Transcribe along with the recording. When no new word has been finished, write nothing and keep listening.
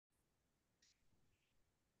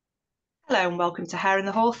Hello and welcome to Hare and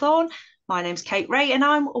the Hawthorn. My name's Kate Ray and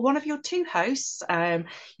I'm one of your two hosts.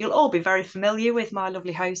 You'll all be very familiar with my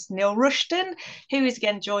lovely host, Neil Rushton, who is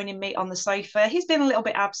again joining me on the sofa. He's been a little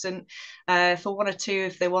bit absent for one or two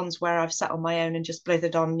of the ones where I've sat on my own and just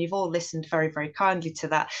blithered on. And you've all listened very, very kindly to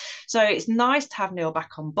that. So it's nice to have Neil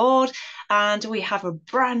back on board. And we have a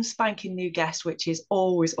brand spanking new guest, which is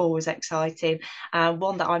always, always exciting.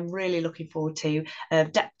 One that I'm really looking forward to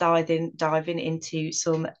depth diving into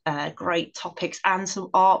some great topics and some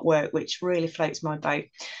artwork, which really floats my boat.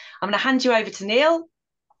 I'm going to hand you over to Neil.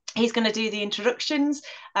 He's going to do the introductions,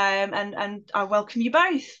 and I welcome you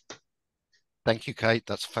both. Thank you, Kate.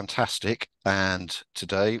 That's fantastic. And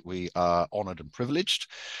today we are honoured and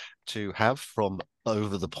privileged to have from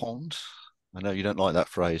over the pond. I know you don't like that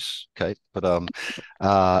phrase, Kate, but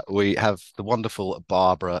we have the wonderful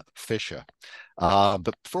Barbara Fisher.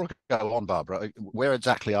 But before I go on, Barbara, where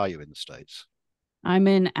exactly are you in the States? I'm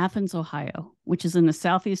in Athens, Ohio, which is in the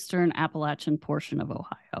southeastern Appalachian portion of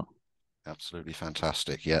Ohio. Absolutely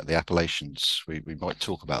fantastic. Yeah, the Appalachians, we might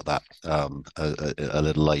talk about that a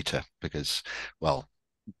little later because, well,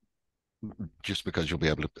 just because you'll be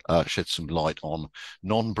able to shed some light on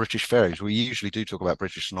non-British fairies. We usually do talk about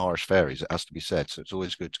British and Irish fairies, it has to be said. So it's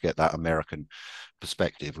always good to get that American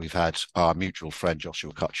perspective. We've had our mutual friend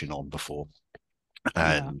Joshua Cutchin on before,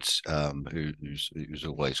 and who's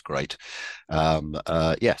always great.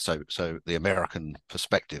 Yeah, so the American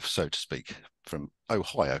perspective, so to speak, from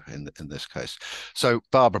Ohio in this case. So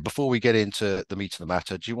Barbara, before we get into the meat of the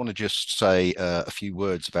matter, do you want to just say a few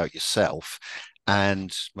words about yourself,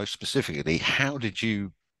 and most specifically, how did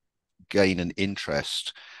you gain an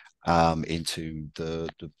interest into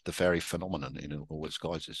the fairy phenomenon in all its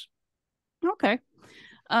guises? Okay.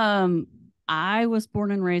 I was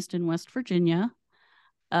born and raised in West Virginia,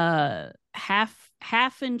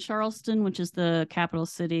 half in Charleston, which is the capital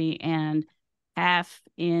city, and half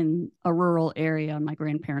in a rural area on my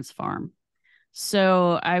grandparents' farm.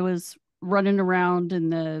 So I was running around in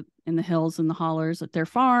the hills and the hollers at their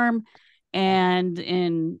farm, and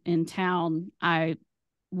in town I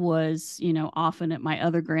was, often at my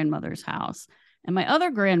other grandmother's house. And my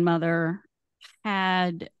other grandmother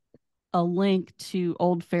had a link to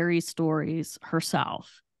old fairy stories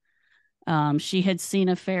herself. She had seen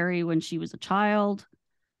a fairy when she was a child.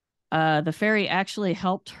 The fairy actually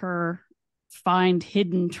helped her find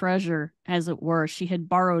hidden treasure, as it were. She had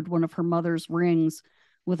borrowed one of her mother's rings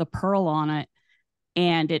with a pearl on it,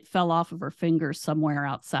 and it fell off of her finger somewhere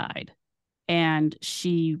outside. And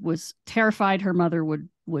she was terrified her mother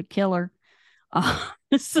would kill her.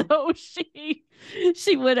 So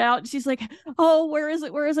she went out and she's like, "Oh, where is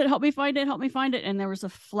it? Where is it? Help me find it. Help me find it." And there was a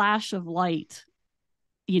flash of light,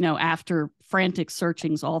 after frantic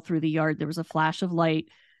searchings all through the yard, there was a flash of light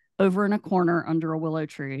over in a corner under a willow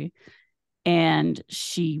tree. And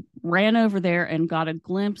she ran over there and got a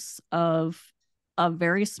glimpse of a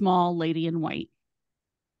very small lady in white.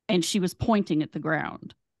 And she was pointing at the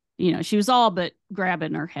ground. She was all but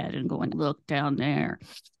grabbing her head and going, "Look down there."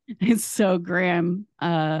 And so Graham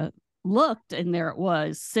looked, and there it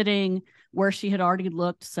was, sitting where she had already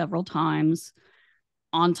looked several times,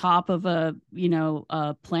 on top of a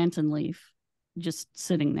plantain leaf, just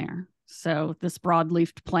sitting there. So this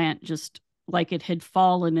broad-leafed plant, just like it had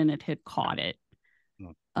fallen and it had caught it.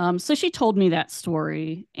 So she told me that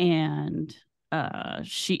story, and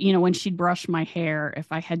she, when she'd brush my hair,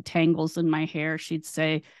 if I had tangles in my hair, she'd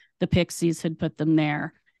say the pixies had put them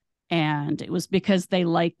there, and it was because they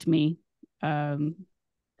liked me.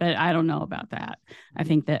 But I don't know about that. I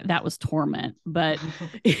think that was torment, but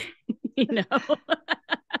you know.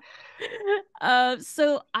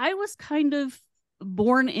 So I was kind of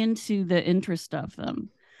born into the interest of them.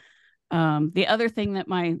 The other thing that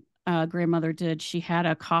my grandmother did, she had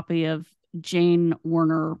a copy of Jane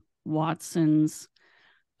Warner Watson's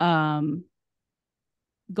giant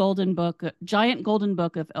golden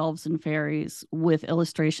book of elves and fairies with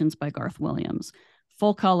illustrations by Garth Williams,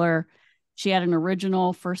 full color. She had an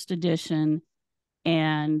original first edition,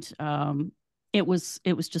 and it was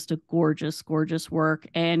just a gorgeous work.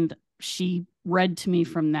 And she read to me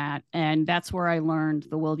from that, and that's where I learned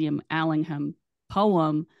the William Allingham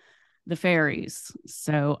poem, "The Faeries."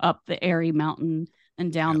 So up the airy mountain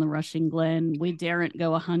and down the rushing glen, we daren't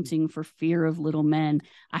go a hunting for fear of little men.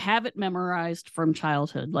 I have it memorized from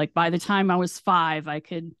childhood. Like by the time I was 5, I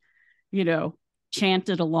could, chant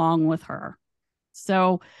it along with her.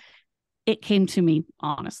 So it came to me,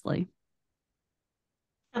 honestly.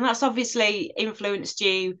 And that's obviously influenced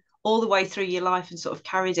you all the way through your life and sort of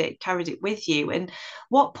carried it with you. And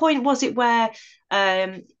what point was it where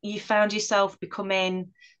you found yourself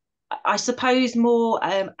becoming, I suppose, more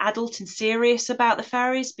adult and serious about the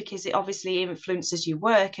fairies because it obviously influences your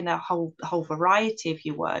work and a whole variety of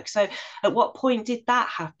your work. So, at what point did that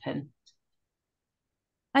happen?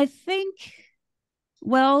 I think,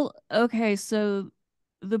 well, okay, so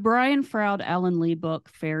the Brian Froud Alan Lee book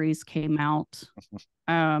Faeries came out.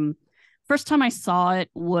 Um, First time I saw it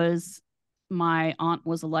was my aunt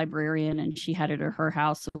was a librarian and she had it at her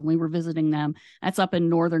house. So we were visiting them. That's up in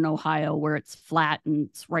northern Ohio where it's flat and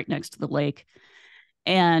it's right next to the lake.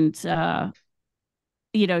 And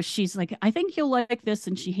she's like, I think you'll like this.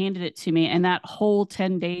 And she handed it to me. And that whole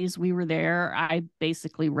 10 days we were there, I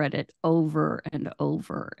basically read it over and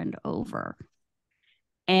over and over.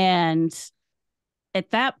 And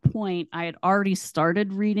at that point, I had already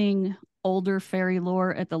started reading older fairy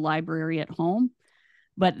lore at the library at home,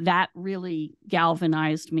 but that really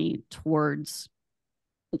galvanized me towards,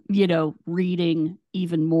 reading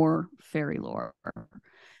even more fairy lore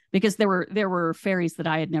because there were fairies that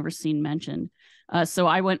I had never seen mentioned. So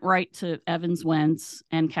I went right to Evans Wentz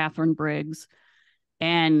and Catherine Briggs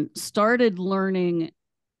and started learning,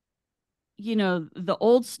 the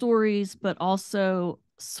old stories, but also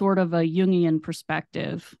sort of a Jungian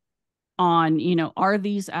perspective on, are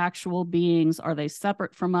these actual beings? Are they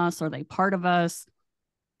separate from us? Are they part of us?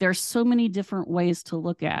 There's so many different ways to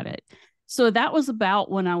look at it. So that was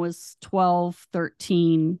about when I was 12,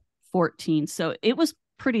 13, 14. So it was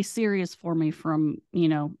pretty serious for me from,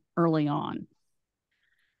 early on.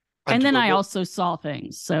 And And then I also saw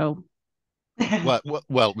things. So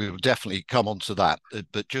well, we will definitely come on to that,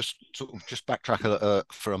 but just backtrack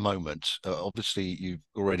for a moment. Obviously, you've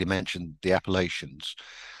already mentioned the Appalachians,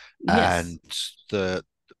 yes. and the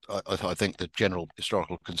I think the general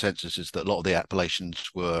historical consensus is that a lot of the Appalachians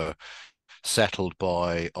were settled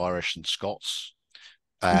by Irish and Scots.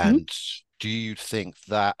 Mm-hmm. And do you think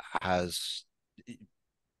that has,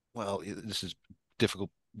 well, this is difficult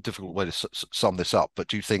way to sum this up, but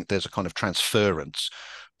do you think there's a kind of transference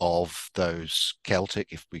of those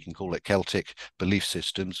Celtic, if we can call it Celtic, belief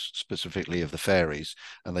systems, specifically of the fairies,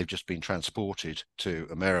 and they've just been transported to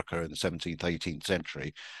America in the 17th, 18th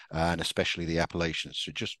century, and especially the Appalachians?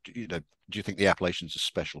 So just, do you think the Appalachians are a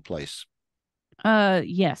special place?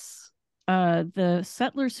 Yes. The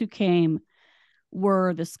settlers who came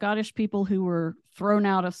were the Scottish people who were thrown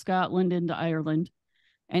out of Scotland into Ireland.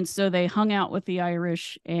 And so they hung out with the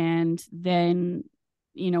Irish. And then,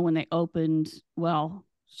 when they opened, well,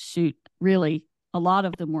 shoot, really, a lot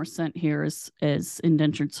of them were sent here as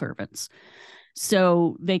indentured servants.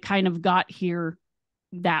 So they kind of got here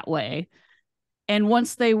that way. And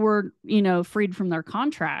once they were, freed from their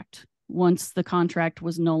contract, once the contract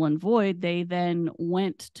was null and void, they then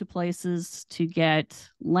went to places to get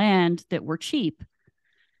land that were cheap.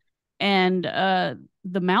 And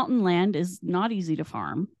the mountain land is not easy to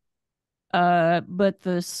farm. But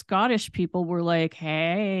the Scottish people were like,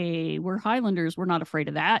 hey, we're Highlanders. We're not afraid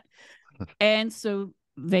of that. And so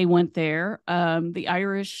they went there. The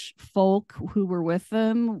Irish folk who were with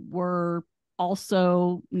them were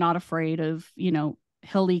also not afraid of,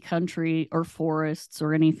 hilly country or forests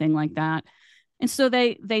or anything like that. And so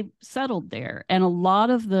they settled there. And a lot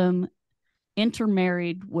of them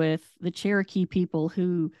intermarried with the Cherokee people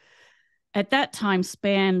who at that time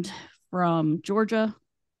spanned from Georgia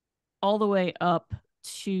all the way up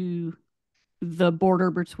to the border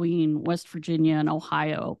between West Virginia and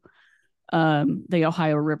Ohio, the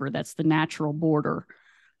Ohio River. That's the natural border.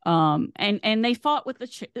 And they fought with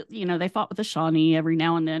they fought with the Shawnee every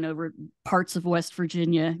now and then over parts of West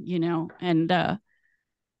Virginia, and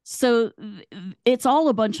so it's all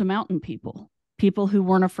a bunch of mountain people who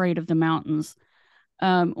weren't afraid of the mountains.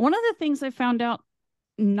 One of the things I found out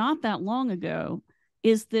not that long ago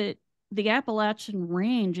is that the Appalachian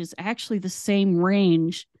Range is actually the same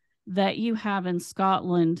range that you have in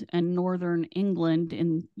Scotland and northern England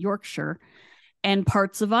in Yorkshire and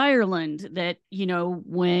parts of Ireland that,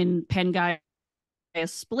 when Pangaea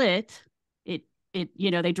split,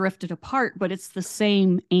 they drifted apart, but it's the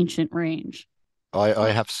same ancient range. I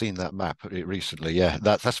have seen that map recently. Yeah,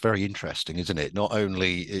 that's very interesting, isn't it? Not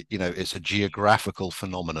only, it's a geographical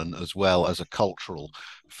phenomenon as well as a cultural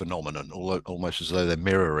phenomenon, almost as though they're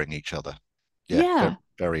mirroring each other. Yeah, very, Yeah.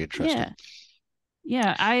 very interesting.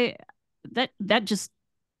 Yeah. Yeah. That just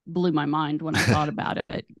blew my mind when I thought about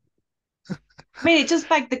it. I mean, it does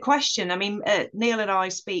beg the question. I mean, Neil and I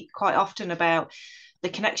speak quite often about the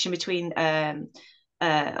connection between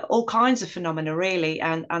all kinds of phenomena, really,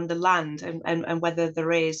 and the land, and whether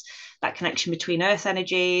there is that connection between earth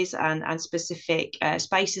energies and specific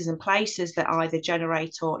spaces and places that either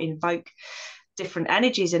generate or invoke different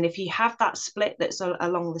energies. And if you have that split that's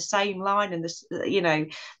along the same line, and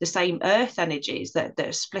the same earth energies that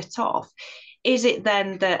are split off, is it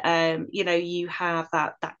then that you have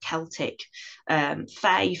that Celtic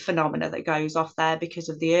fae phenomena that goes off there because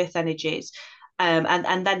of the earth energies?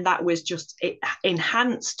 And then that was just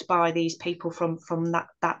enhanced by these people from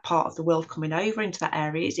that part of the world coming over into that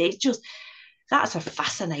area. It's just, that's a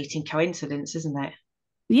fascinating coincidence, isn't it?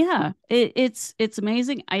 Yeah, it's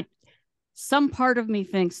amazing. Some part of me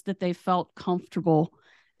thinks that they felt comfortable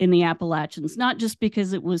in the Appalachians, not just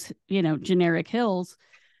because it was, generic hills,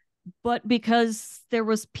 but because there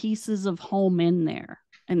was pieces of home in there,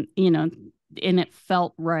 and it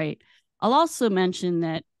felt right. I'll also mention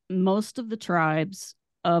that most of the tribes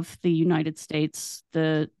of the United States,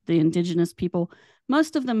 the indigenous people,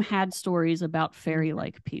 most of them had stories about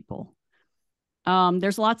fairy-like people.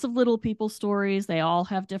 There's lots of little people stories. They all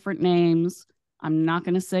have different names. I'm not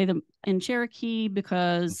going to say them in Cherokee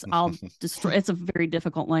because I'll destroy. It's a very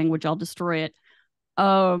difficult language. I'll destroy it.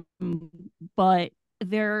 But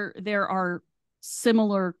there are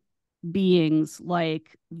similar beings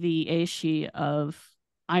like the Aishi of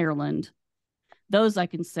Ireland. Those I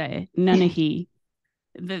can say. Nunahi.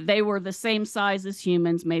 They were the same size as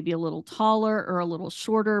humans, maybe a little taller or a little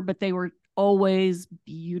shorter, but they were always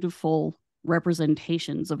beautiful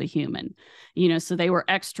representations of a human. So they were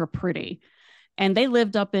extra pretty. And they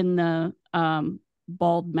lived up in the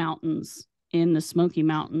Bald Mountains, in the Smoky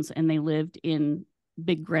Mountains, and they lived in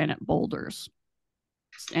big granite boulders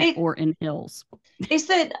or in hills. Is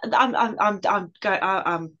that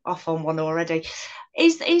I'm off on one already?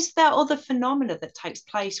 Is there other phenomena that takes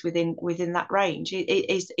place within that range?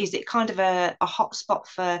 Is it kind of a hotspot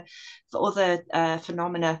for other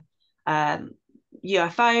phenomena?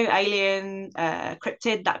 UFO, alien,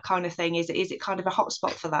 cryptid, that kind of thing. Is it kind of a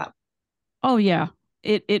hotspot for that? Oh yeah,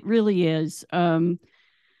 it really is.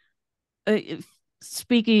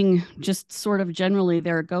 Speaking just sort of generally,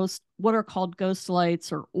 there are what are called ghost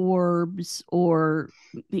lights or orbs, or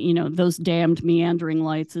those damned meandering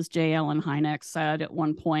lights, as J. Allen Hynek said at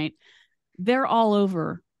one point. They're all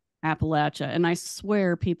over Appalachia, and I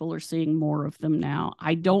swear people are seeing more of them now.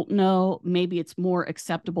 I don't know, maybe it's more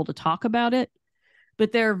acceptable to talk about it,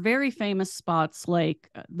 but there are very famous spots like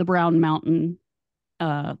the Brown Mountain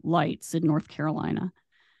lights in North Carolina,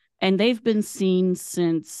 and they've been seen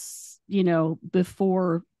since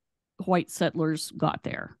before white settlers got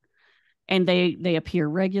there, and they appear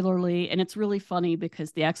regularly. And it's really funny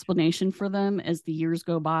because the explanation for them as the years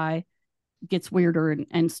go by gets weirder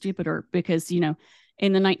and stupider, because in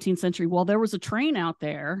the 19th century, well, there was a train out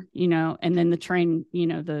there, and then the train,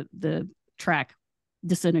 the track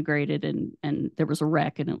disintegrated, and there was a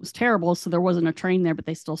wreck and it was terrible, so there wasn't a train there, but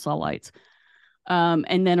they still saw lights.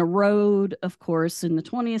 And then a road, of course, in the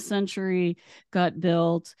 20th century got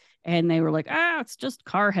built, and they were like, it's just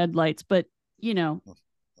car headlights. But,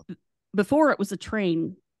 before it was a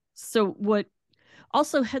train. So what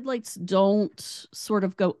also, headlights don't sort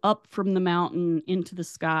of go up from the mountain into the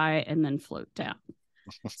sky and then float down.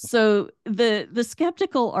 So the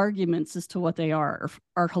skeptical arguments as to what they are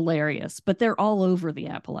hilarious, but they're all over the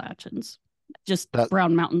Appalachians. Just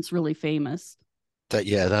Brown Mountain's really famous.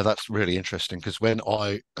 That's really interesting, because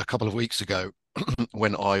a couple of weeks ago,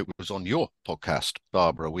 when I was on your podcast,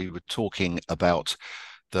 Barbara, we were talking about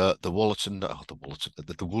the Wollaton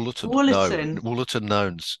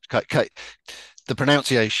knowns. Kate, the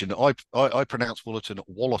pronunciation, I pronounce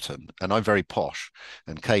Wollaton, and I'm very posh,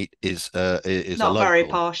 and Kate is not a local, very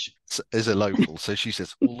posh, is a local, so she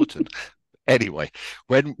says Wollaton. Anyway,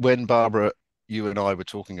 when Barbara, you and I were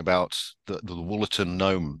talking about the Wollaton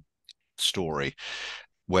gnome story,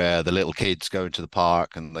 where the little kids go into the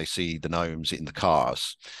park and they see the gnomes in the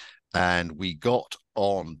cars, and we got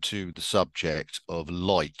on to the subject of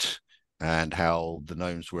light and how the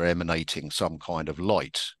gnomes were emanating some kind of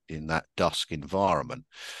light in that dusk environment.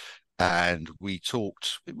 And we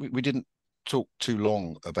didn't talk too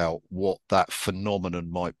long about what that phenomenon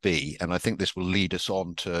might be, and I think this will lead us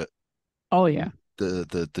on to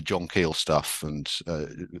the John Keel stuff. And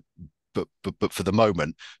but for the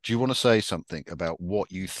moment, do you want to say something about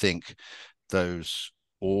what you think those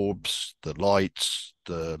orbs, the lights,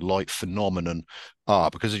 the light phenomenon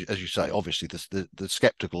are? Because as you say, obviously the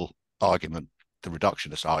skeptical argument, the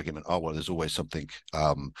reductionist argument, well, there's always something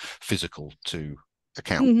physical to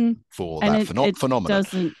account for that phenomenon.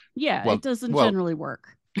 It doesn't generally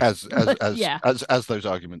work. As those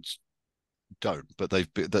arguments don't, but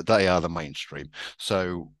they are the mainstream.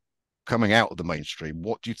 So coming out of the mainstream,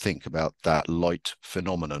 what do you think about that light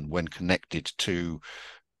phenomenon when connected to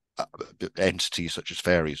entities such as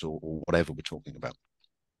fairies or whatever we're talking about?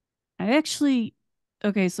 I actually,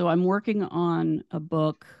 okay, so I'm working on a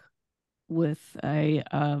book with a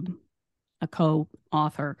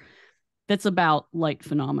co-author that's about light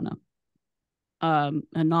phenomena,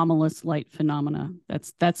 anomalous light phenomena.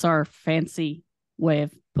 That's our fancy way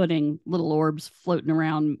of putting little orbs floating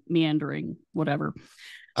around, meandering, whatever.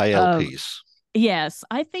 ALPs. Yes,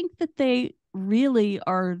 I think that they really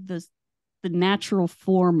are the natural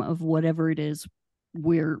form of whatever it is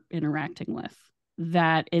we're interacting with.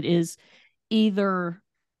 That it is either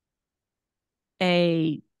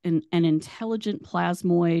an intelligent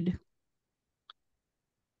plasmoid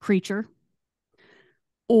creature,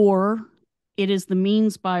 or it is the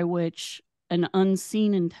means by which an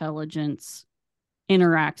unseen intelligence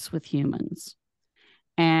interacts with humans.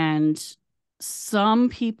 And some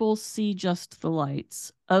people see just the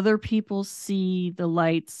lights, other people see the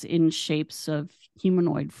lights in shapes of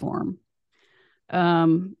humanoid form,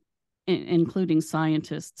 including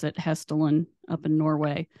scientists at Hesteland up in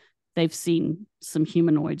Norway. They've seen some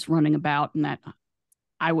humanoids running about, and that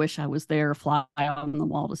I wish I was there, fly on the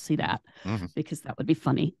wall to see that, because that would be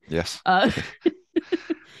funny. Yes.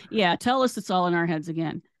 Yeah, tell us it's all in our heads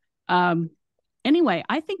again. Anyway,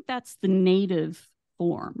 I think that's the native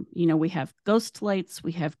form. You know, we have ghost lights,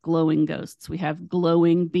 we have glowing ghosts, we have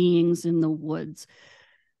glowing beings in the woods.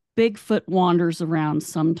 Bigfoot wanders around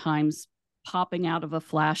sometimes, popping out of a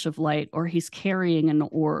flash of light, or he's carrying an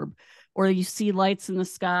orb, or you see lights in the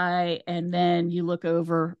sky and then you look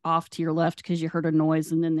over off to your left because you heard a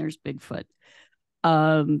noise and then there's Bigfoot.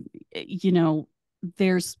 You know,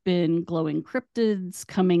 there's been glowing cryptids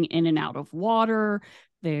coming in and out of water.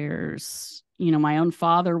 There's, you know, my own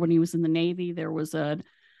father, when he was in the Navy, there was a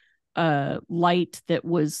light that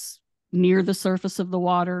was near the surface of the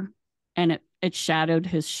water, and it shadowed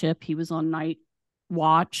his ship. He was on night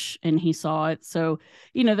watch and he saw it. So,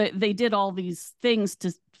 you know, they did all these things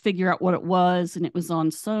to figure out what it was, and it was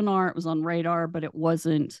on sonar, it was on radar, but it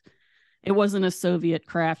wasn't a Soviet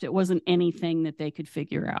craft. It wasn't anything that they could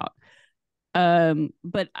figure out.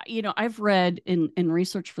 But you know, I've read in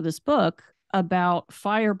research for this book about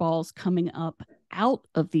fireballs coming up out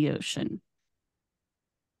of the ocean,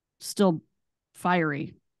 still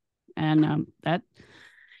fiery, and that,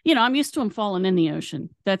 you know, I'm used to them falling in the ocean.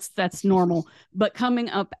 That's normal. But coming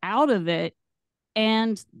up out of it,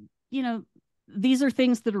 and you know, these are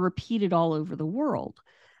things that are repeated all over the world.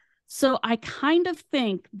 So I kind of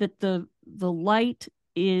think that the light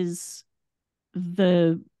is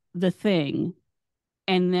the thing,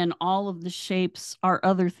 and then all of the shapes are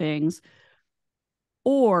other things.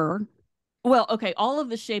 Or, well, okay, all of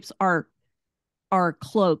the shapes are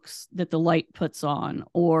cloaks that the light puts on,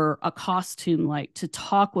 or a costume light to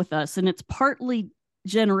talk with us, and it's partly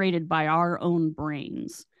generated by our own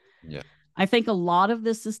brains. Yeah. I think a lot of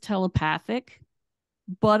this is telepathic,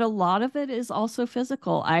 but a lot of it is also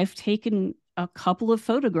physical. I've taken a couple of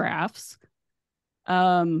photographs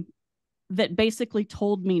that basically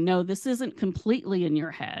told me, no, this isn't completely in your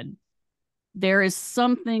head. There is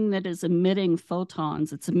something that is emitting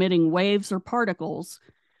photons. It's emitting waves or particles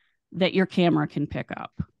that your camera can pick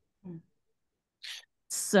up.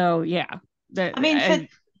 So, yeah. I mean,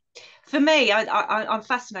 for me, I'm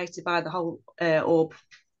fascinated by the whole orb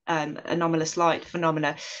anomalous light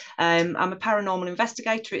phenomena. I'm a paranormal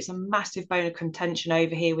investigator. It's a massive bone of contention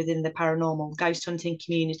over here within the paranormal ghost hunting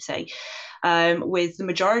community, with the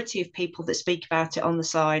majority of people that speak about it on the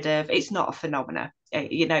side of it's not a phenomena.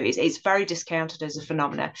 You know, it's very discounted as a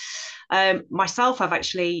phenomena. Myself, I've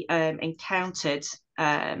actually encountered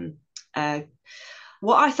what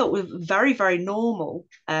I thought were very, very normal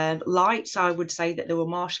lights. I would say that there were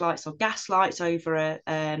marsh lights or gas lights over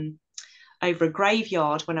a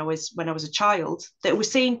graveyard when I was a child that was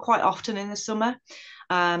seen quite often in the summer.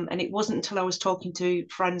 And it wasn't until I was talking to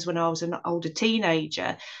friends when I was an older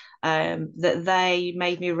teenager that they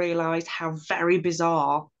made me realise how very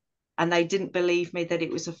bizarre, and they didn't believe me that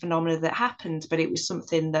it was a phenomenon that happened, but it was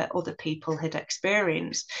something that other people had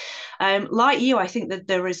experienced. Like you, I think that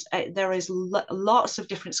there is lots of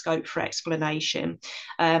different scope for explanation,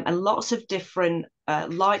 and lots of different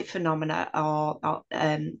light phenomena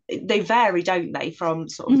they vary, don't they, from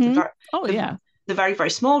sort of the very, very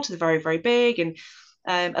small to the very, very big. And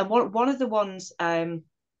one of the ones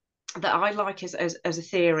that I like as a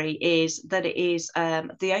theory is that it is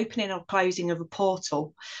the opening or closing of a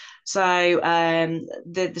portal. So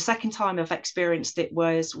the second time I've experienced it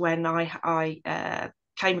was when I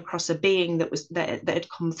came across a being that had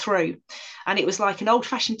come through, and it was like an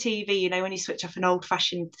old-fashioned TV, you know, when you switch off an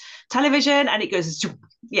old-fashioned television and it goes,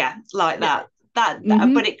 yeah, like that. but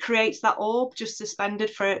it creates that orb just suspended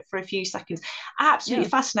for a few seconds. Absolutely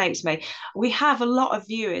fascinates me. We have a lot of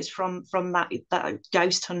viewers from that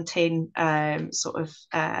ghost hunting sort of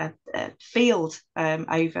field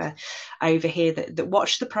over here that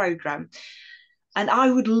watch the program, and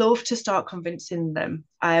I would love to start convincing them.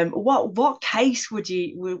 What case would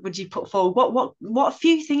you put forward? What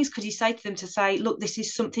few things could you say to them to say, look, this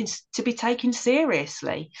is something to be taken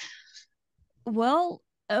seriously? Well,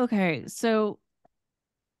 okay, so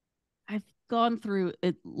I've gone through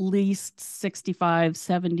at least 65,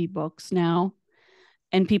 70 books now,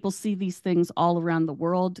 and people see these things all around the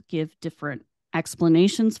world, give different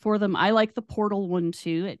explanations for them. I like the portal one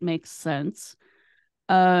too. It makes sense.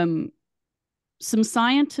 Some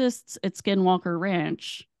scientists at Skinwalker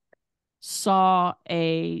Ranch saw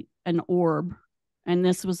an orb, and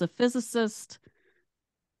this was a physicist.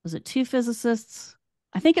 Was it two physicists?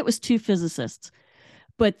 I think it was two physicists,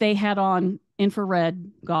 but they had on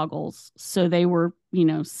infrared goggles. So they were,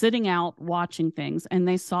 sitting out watching things, and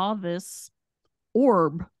they saw this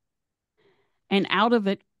orb, and out of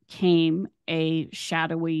it came a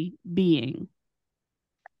shadowy being.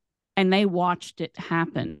 And they watched it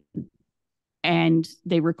happen, and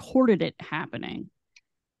they recorded it happening.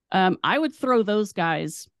 I would throw those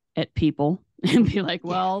guys at people and be like,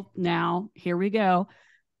 well, now here we go.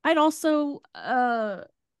 I'd also, one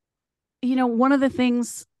of the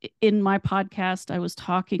things in my podcast, I was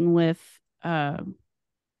talking with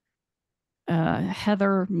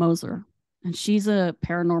Heather Moser, and she's a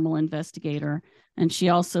paranormal investigator, and she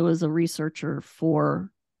also is a researcher for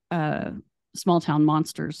Small Town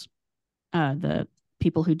Monsters, the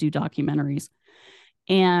people who do documentaries.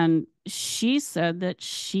 And she said that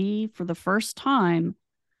she, for the first time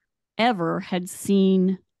ever, had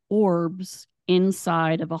seen orbs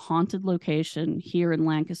inside of a haunted location here in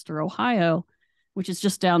Lancaster, Ohio, which is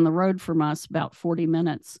just down the road from us, about 40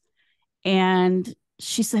 minutes. And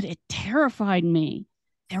she said it terrified me.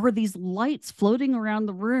 There were these lights floating around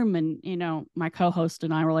the room, and my co-host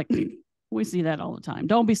and I were like, we see that all the time.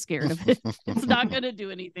 Don't be scared of it. It's not going to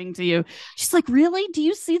do anything to you. She's like, really? Do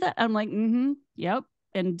you see that? I'm like, yep.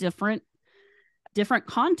 In different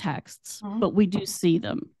contexts, but we do see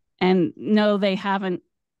them. And no, they haven't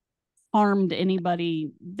harmed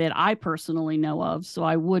anybody that I personally know of, so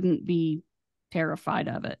I wouldn't be terrified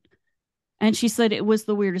of it. And she said it was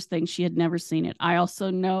the weirdest thing. She had never seen it. I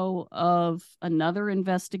also know of another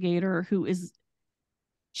investigator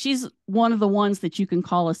she's one of the ones that you can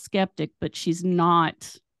call a skeptic, but she's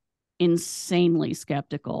not insanely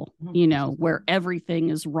skeptical, where everything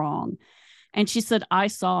is wrong. And she said, I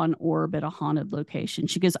saw an orb at a haunted location.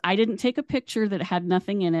 She goes, I didn't take a picture that had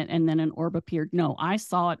nothing in it and then an orb appeared. No, I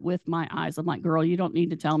saw it with my eyes. I'm like, girl, you don't need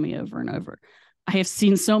to tell me over and over. I have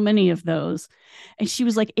seen so many of those. And she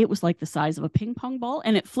was like, it was like the size of a ping pong ball,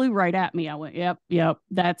 and it flew right at me. I went, yep,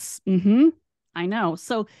 that's, I know.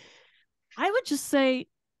 So I would just say,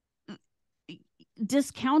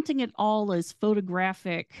 discounting it all as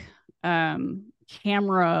photographic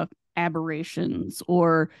camera aberrations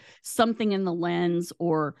or something in the lens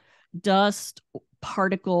or dust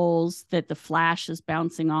particles that the flash is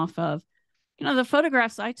bouncing off of. The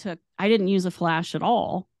photographs I took, I didn't use a flash at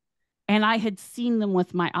all. And I had seen them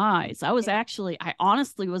with my eyes. I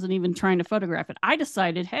honestly wasn't even trying to photograph it. I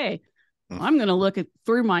decided, hey, I'm going to look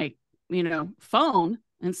through my, phone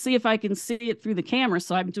and see if I can see it through the camera.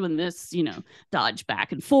 So I'm doing this, dodge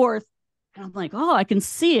back and forth. And I'm like, oh, I can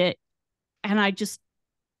see it. And I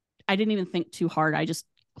didn't even think too hard. I just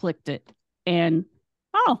clicked it and,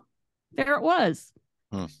 oh, there it was.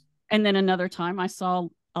 And then another time I saw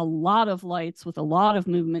a lot of lights with a lot of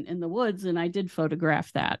movement in the woods, and I did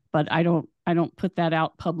photograph that, but I don't put that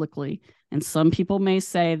out publicly. And some people may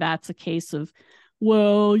say that's a case of,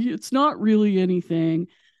 well, it's not really anything.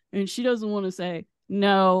 And she doesn't want to say,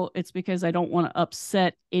 no, it's because I don't want to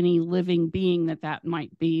upset any living being that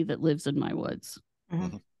might be that lives in my woods.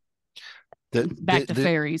 Back to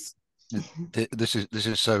fairies. This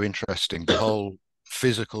is so interesting. The whole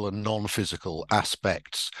physical and non-physical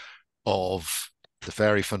aspects of the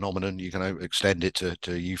fairy phenomenon. You can extend it to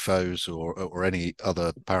UFOs or any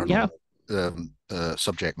other paranormal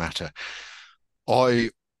subject matter.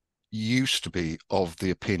 I used to be of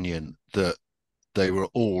the opinion that they were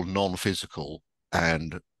all non-physical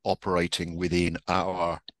and operating within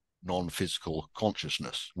our non-physical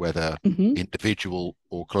consciousness, whether individual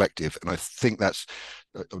or collective. And I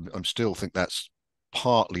still think that's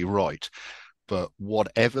partly right. But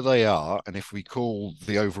whatever they are, and if we call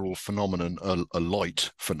the overall phenomenon a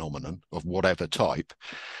light phenomenon of whatever type,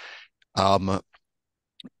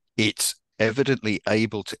 it's evidently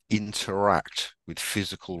able to interact with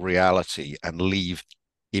physical reality and leave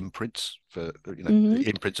imprints for,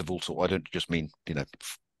 imprints of all sorts. I don't just mean,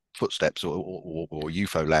 footsteps or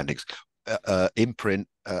UFO landings. Imprint,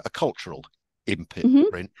 a cultural imprint,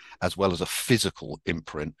 Mm-hmm. as well as a physical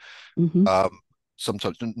imprint. Mm-hmm.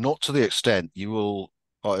 Sometimes not to the extent you will.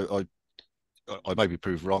 I may be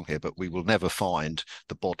proved wrong here, but we will never find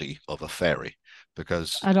the body of a fairy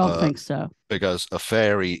because I don't think so. a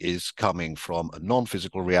fairy is coming from a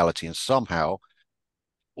non-physical reality and somehow,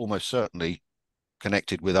 almost certainly,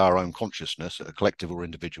 connected with our own consciousness at a collective or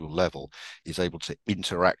individual level, is able to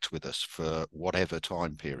interact with us for whatever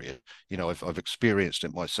time period. I've experienced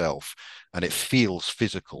it myself, and it feels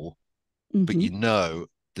physical, but Mm-hmm.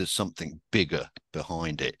 there's something bigger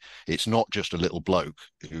behind it. It's not just a little bloke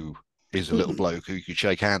who is a little bloke who you could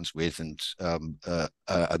shake hands with and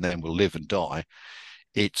then will live and die.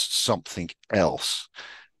 It's something else.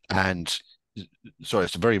 And sorry,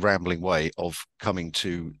 it's a very rambling way of coming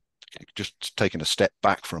to just taking a step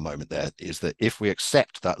back for a moment. There is that if we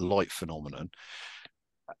accept that light phenomenon,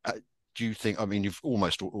 do you think, I mean, you've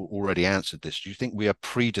almost already answered this, do you think we are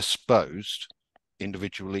predisposed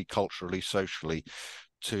individually, culturally, socially,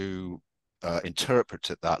 to interpret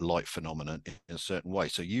that light phenomenon in a certain way?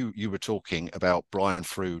 So you were talking about Brian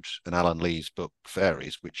Froud and Alan Lee's book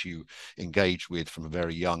Faeries, which you engage with from a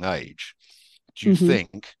very young age. Do you Mm-hmm.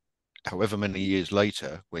 think, however many years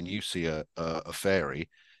later, when you see a fairy,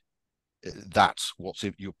 that's what's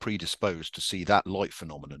you're predisposed to see that light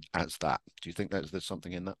phenomenon as that? Do you think there's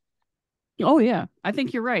something in that? Oh yeah, I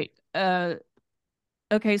think you're right.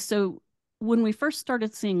 Okay, so when we first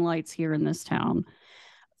started seeing lights here in this town,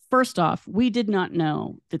 first off, we did not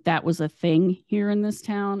know that that was a thing here in this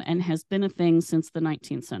town and has been a thing since the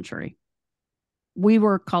 19th century. We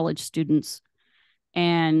were college students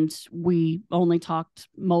and we only talked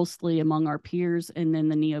mostly among our peers and then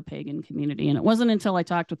the neo-pagan community. And it wasn't until I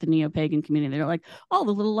talked with the neo-pagan community, they're like, oh,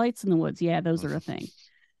 the little lights in the woods. Yeah, those are a thing.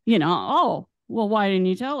 Oh, well, why didn't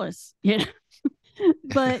you tell us?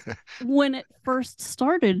 But when it first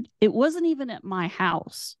started, it wasn't even at my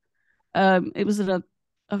house. It was at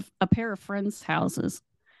a pair of friends' houses.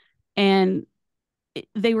 And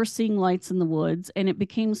they were seeing lights in the woods, and it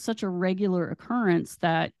became such a regular occurrence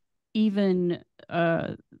that even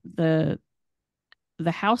the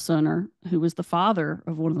house owner, who was the father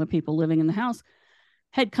of one of the people living in the house,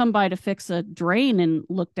 had come by to fix a drain and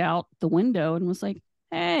looked out the window and was like,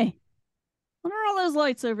 "Hey, what are all those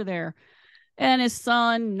lights over there?" And his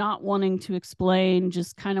son, not wanting to explain,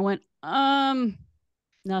 just kind of went,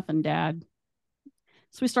 nothing, Dad.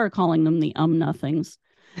 So we started calling them the nothings.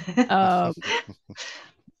 Um,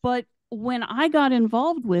 but when I got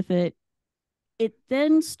involved with it, it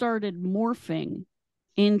then started morphing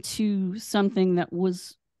into something that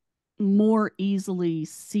was more easily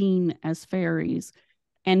seen as fairies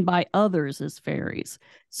and by others as fairies.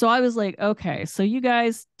 So I was like, okay, so you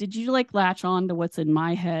guys, did you like latch on to what's in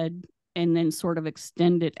my head and then sort of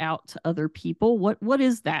extend it out to other people? What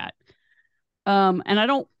is that? And I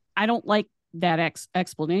don't like that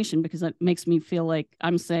explanation because it makes me feel like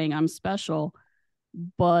I'm saying I'm special,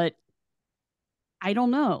 but I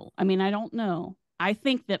don't know. I mean, I don't know. I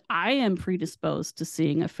think that I am predisposed to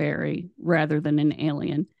seeing a fairy rather than an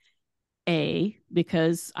alien. A,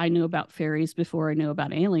 because I knew about fairies before I knew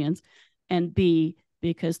about aliens, and B,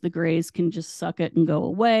 because the Greys can just suck it and go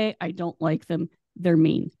away. I don't like them. They're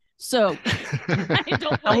mean. So I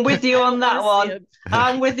don't I'm like with them. you I on don't want that to see one. them.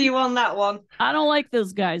 I'm with you on that one. I don't like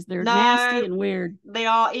those guys. They're nasty No, and weird. they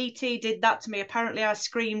are. E.T. did that to me. Apparently, I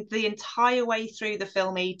screamed the entire way through the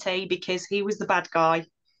film E.T. because he was the bad guy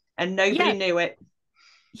and nobody Yeah. knew it.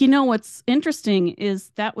 What's interesting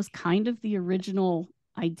is that was kind of the original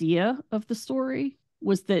idea of the story,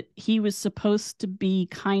 was that he was supposed to be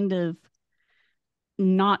kind of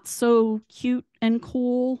not so cute and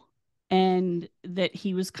cool, and that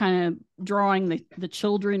he was kind of drawing the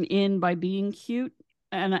children in by being cute.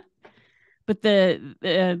 And but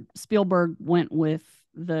the Spielberg went with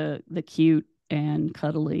the cute and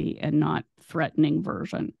cuddly and not threatening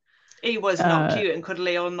version. He was not cute and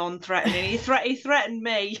cuddly or non-threatening. He threatened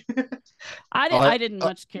me. I didn't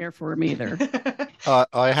much care for him either.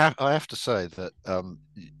 I have to say that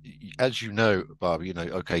as you know, Barbara,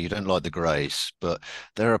 okay, you don't like the Greys, but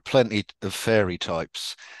there are plenty of fairy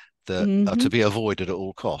types that are Mm-hmm. to be avoided at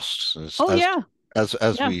all costs, Oh yeah, yeah,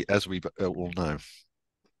 as we all know.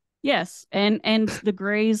 yes, and the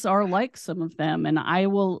Greys are like some of them, and Yeah. I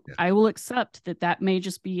will accept that that may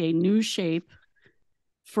just be a new shape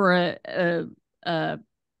for a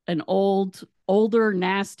an older,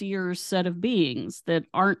 nastier set of beings that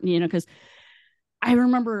aren't, because I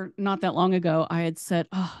remember not that long ago, I had said,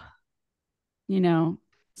 oh,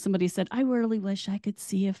 somebody said, I really wish I could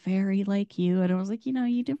see a fairy like you. And I was like, you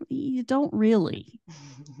don't really.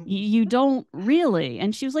 You don't really.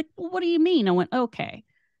 And she was like, well, what do you mean? I went, okay.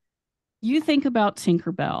 You think about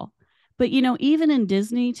Tinkerbell. But even in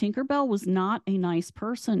Disney, Tinkerbell was not a nice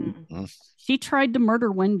person. Mm. She tried to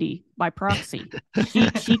murder Wendy by proxy.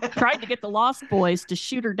 She tried to get the Lost Boys to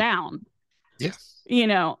shoot her down. Yeah.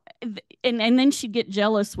 And then she'd get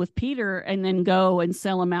jealous with Peter and then go and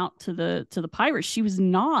sell him out to the pirates. She was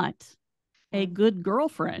not a good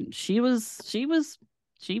girlfriend. She was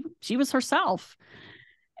herself.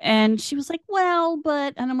 And she was like, well,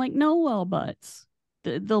 but, and I'm like, no, well, buts.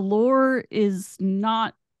 The lore is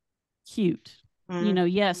not cute.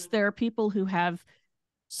 Yes, there are people who have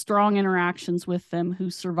strong interactions with them who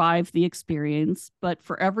survive the experience, but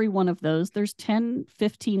for every one of those, there's 10,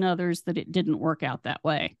 15 others that it didn't work out that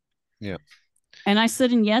way. Yeah. And I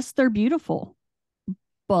said, and yes, they're beautiful,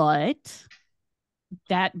 but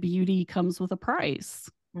that beauty comes with a price.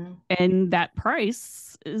 And that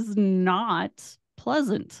price is not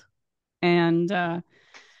pleasant. And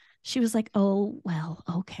she was like, oh, well,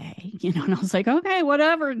 okay. And I was like, okay,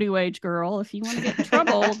 whatever, new age girl. If you want to get in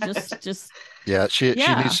trouble, just Yeah, she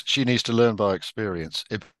yeah. she needs to learn by experience.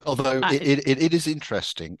 Although it is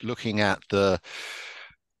interesting looking at the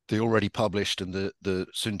already published and the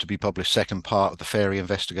soon to be published second part of the Fairy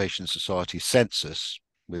Investigation Society census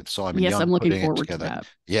with Simon Yes, Young I'm looking putting it forward to together. that.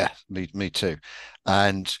 Yeah, me too.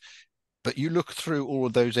 But you look through all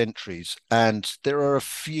of those entries, and there are a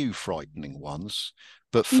few frightening ones,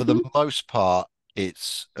 but for the most part,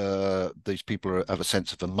 it's these people have a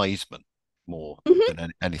sense of amazement more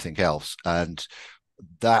than anything else, and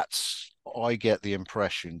that's I get the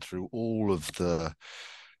impression through all of the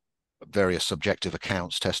various subjective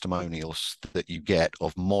accounts, testimonials that you get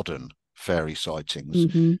of modern fairy sightings,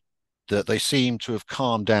 that they seem to have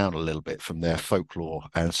calmed down a little bit from their folklore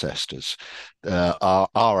ancestors.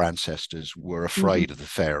 Our ancestors were afraid of the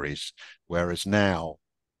fairies, whereas now,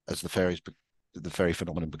 as the fairy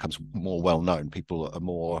phenomenon becomes more well known, people are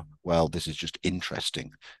more, well, this is just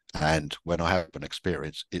interesting. And when I have an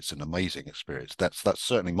experience, it's an amazing experience. That's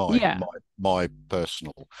certainly Yeah. my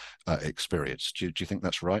personal experience. Do you think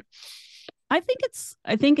that's right? I think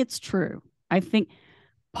it's true. I think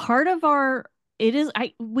part of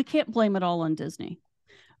we can't blame it all on Disney.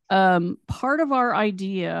 Part of our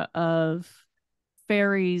idea of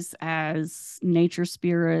fairies as nature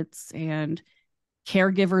spirits and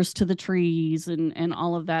caregivers to the trees and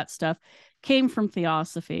all of that stuff came from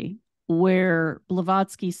theosophy, where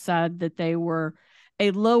Blavatsky said that they were a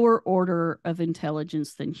lower order of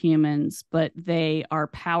intelligence than humans, but they are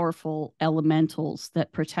powerful elementals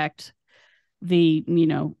that protect the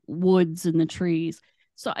woods and the trees.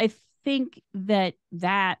 So I think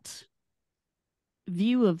that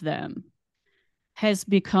view of them has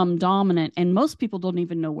become dominant, and most people don't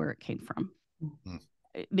even know where it came from.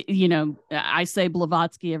 I say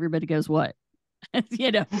Blavatsky, everybody goes, what?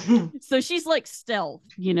 So she's like stealth.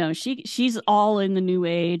 She's all in the new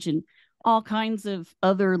age and all kinds of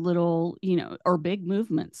other little or big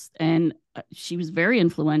movements, and she was very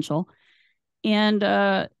influential. And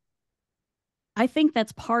I think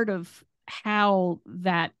that's part of how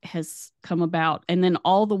that has come about. And then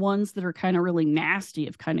all the ones that are kind of really nasty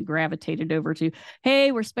have kind of gravitated over to,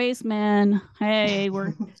 hey, we're spacemen. Hey,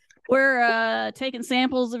 we're taking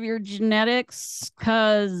samples of your genetics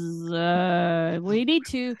because we need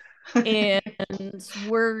to. And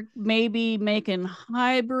we're maybe making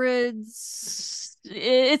hybrids.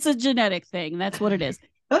 It's a genetic thing. That's what it is.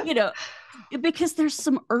 Because there's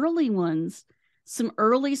some early ones, some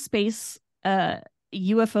early space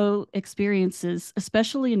UFO experiences,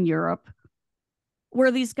 especially in Europe, where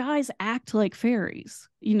these guys act like fairies.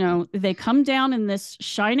 They come down in this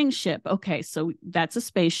shining ship. Okay, so that's a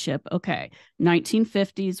spaceship. Okay,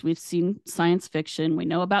 1950s, we've seen science fiction. We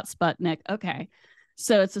know about Sputnik. Okay,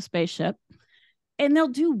 so it's a spaceship. And they'll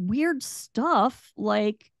do weird stuff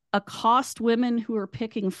like accost women who are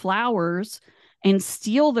picking flowers and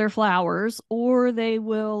steal their flowers, or they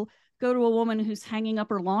will go to a woman who's hanging up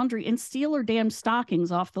her laundry and steal her damn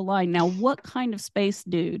stockings off the line. Now, what kind of space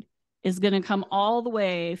dude is going to come all the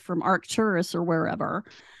way from Arcturus or wherever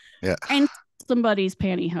and somebody's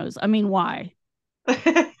pantyhose? I mean, why?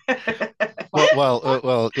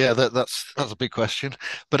 Well, yeah, that's a big question,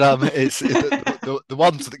 but it's the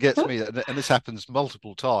ones that gets me, and this happens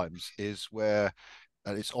multiple times, is where,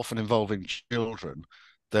 and it's often involving children.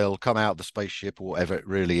 They'll come out of the spaceship or whatever it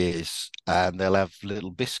really is, and they'll have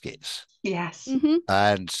little biscuits. Yes.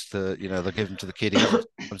 And they'll give them to the kiddies. And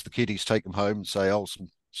sometimes the kiddies take them home and say, "Oh,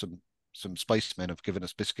 some some spacemen have given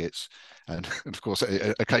us biscuits, and of course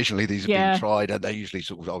occasionally these have been Yeah. tried, and they're usually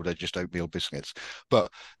sort of, oh, they're just oatmeal biscuits.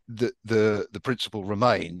 But the principle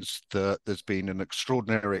remains that there's been an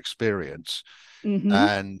extraordinary experience, Mm-hmm.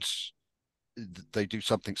 and they do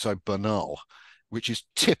something so banal, which is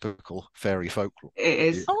typical fairy folklore. It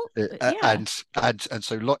is. Oh, yeah. And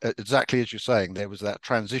so exactly as you're saying, there was that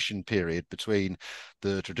transition period between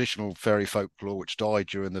the traditional fairy folklore, which died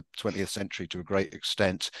during the 20th century to a great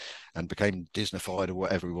extent and became Disneyfied or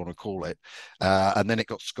whatever we want to call it, and then it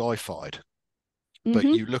got skyfied. But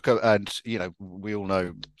Mm-hmm. you look at, and we all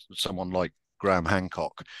know someone like Graham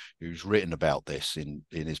Hancock, who's written about this in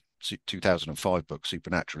his 2005 book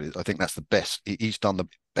Supernatural. I think that's the best. He's done the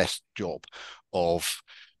best job of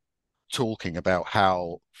talking about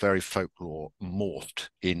how fairy folklore morphed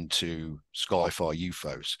into sci-fi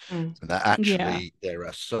UFOs, Mm. and that Yeah. actually there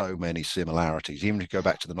are so many similarities. Even if you go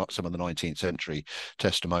back to some of the 19th century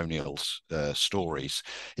testimonials, stories,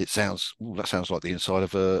 that sounds like the inside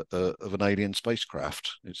of of an alien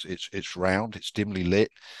spacecraft. It's round, it's dimly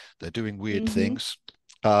lit, they're doing weird Mm-hmm. things.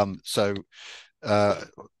 So uh,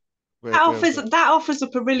 where was I? That offers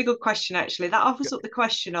up a really good question, actually. That offers up the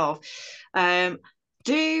question of, um,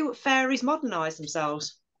 do fairies modernise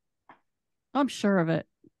themselves? I'm sure of it.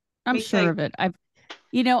 I'm Me sure too. of it. I've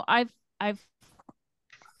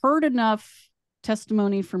heard enough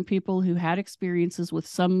testimony from people who had experiences with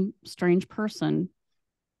some strange person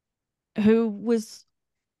who was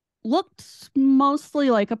looked mostly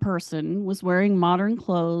like a person, was wearing modern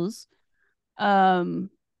clothes, um,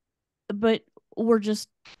 but were just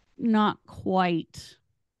not quite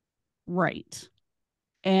right.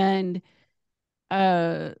 And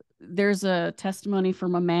there's a testimony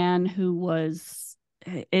from a man who was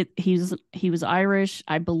he was Irish.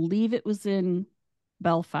 I believe it was in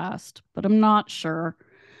Belfast, but I'm not sure.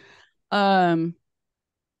 Um,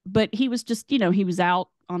 but he was just, he was out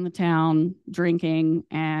on the town drinking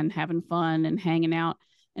and having fun and hanging out.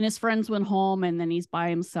 And his friends went home, and then he's by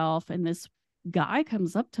himself. And this guy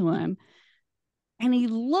comes up to him, and he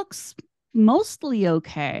looks mostly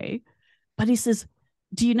okay. But he says,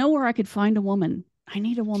 "Do you know where I could find a woman? I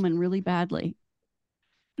need a woman really badly."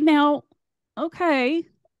 Now, okay.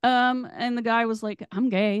 And the guy was like, "I'm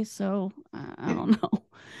gay, so I don't know.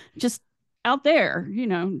 Just out there,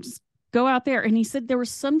 just go out there." And he said there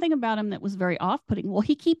was something about him that was very off-putting. Well,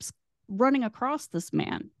 he keeps running across this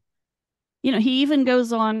man. He even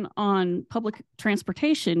goes on public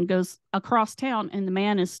transportation, goes across town, and the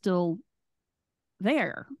man is still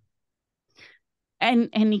there. And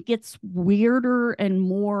he gets weirder and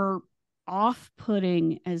more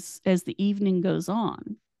off-putting as the evening goes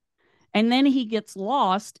on. And then he gets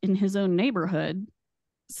lost in his own neighborhood.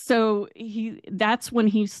 So that's when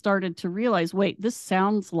he started to realize, wait, this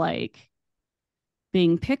sounds like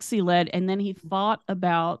being pixie led. And then he thought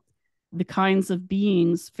about the kinds of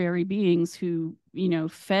beings, fairy beings, who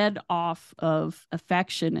fed off of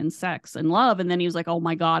affection and sex and love. And then he was like, oh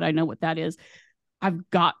my God, I know what that is. I've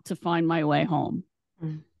got to find my way home.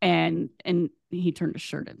 Mm. And he turned his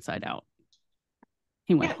shirt inside out.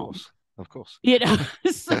 He went Of home. course, of course.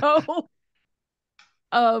 So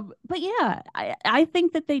but yeah, I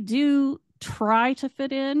think that they do try to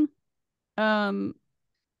fit in. Because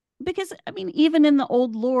I mean, even in the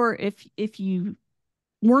old lore, if you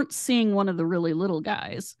weren't seeing one of the really little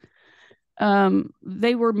guys,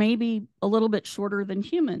 they were maybe a little bit shorter than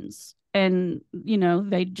humans. And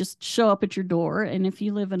they just show up at your door. And if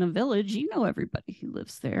you live in a village, everybody who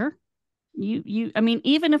lives there. I mean,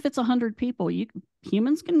 even if it's 100 people,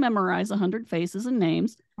 humans can memorize 100 faces and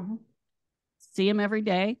names. Mm-hmm. See them every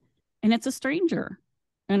day, and it's a stranger,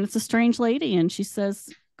 and it's a strange lady, and she says,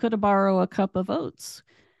 could I borrow a cup of oats?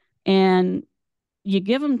 And you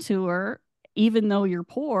give them to her even though you're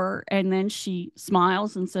poor, and then she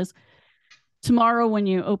smiles and says, tomorrow when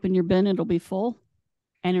you open your bin, it'll be full,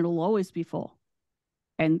 and it'll always be full.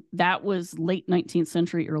 And that was late 19th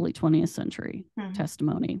century, early 20th century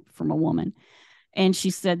testimony from a woman. And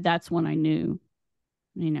she said, that's when I knew.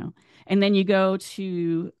 And then you go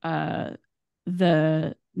to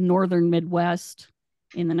the northern Midwest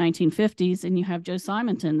in the 1950s, and you have Joe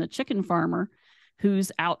Simonton, the chicken farmer,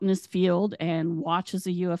 who's out in his field and watches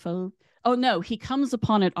a UFO. Oh no, he comes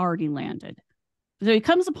upon it already landed. So he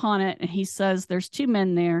comes upon it, and he says there's two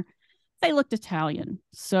men there. They looked Italian.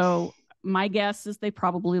 So my guess is they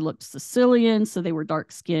probably looked Sicilian, so they were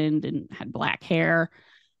dark skinned and had black hair.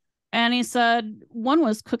 And he said one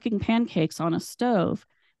was cooking pancakes on a stove,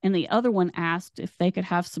 and the other one asked if they could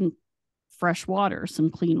have some fresh water,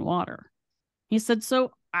 some clean water. He said,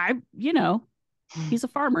 so he's a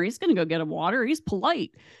farmer. He's going to go get him water. He's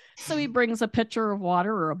polite. So he brings a pitcher of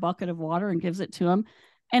water or a bucket of water and gives it to him.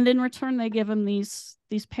 And in return, they give him these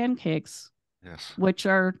pancakes, Yes. which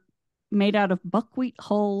are made out of buckwheat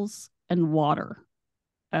hulls and water,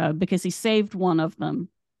 because he saved one of them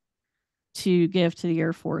to give to the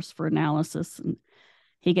Air Force for analysis. And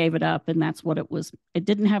he gave it up, and that's what it was. It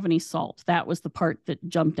didn't have any salt. That was the part that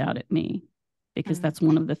jumped out at me, because that's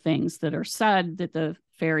one of the things that are said, that the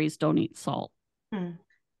fairies don't eat salt.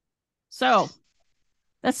 So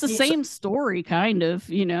that's the same story, kind of,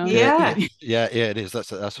 you know. Yeah. Yeah, it is.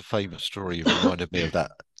 That's a famous story. You've reminded me of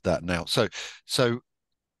that now. So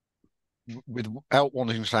without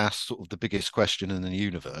wanting to ask sort of the biggest question in the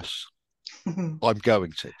universe, I'm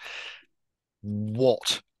going to.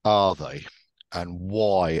 What are they, and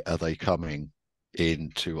why are they coming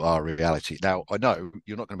into our reality? Now, I know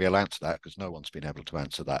you're not going to be able to answer that because no one's been able to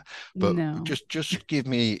answer that. But No. just give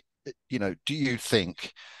me, do you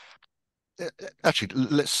think? Actually,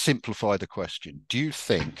 let's simplify the question. Do you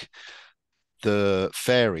think the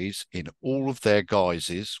fairies, in all of their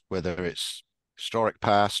guises, whether it's historic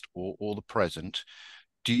past or the present,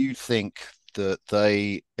 do you think that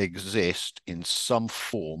they exist in some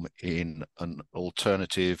form in an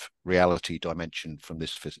alternative reality dimension from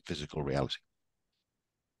this physical reality?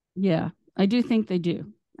 Yeah, I do think they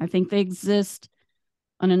do. I think they exist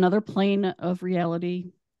on another plane of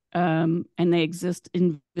reality, and they exist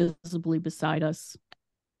invisibly beside us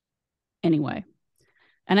anyway.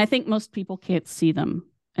 And I think most people can't see them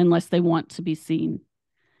unless they want to be seen.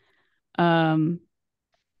 Now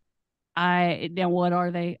what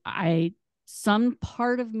are they? Some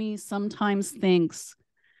part of me sometimes thinks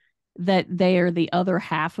that they are the other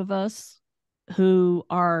half of us who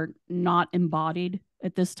are not embodied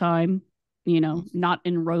at this time, not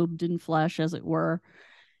enrobed in flesh, as it were,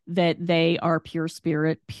 that they are pure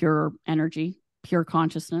spirit, pure energy, pure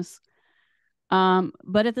consciousness.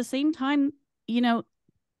 But at the same time,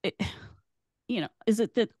 it, is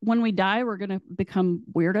it that when we die, we're going to become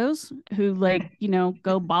weirdos who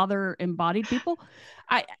go bother embodied people?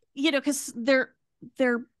 Because their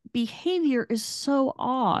behavior is so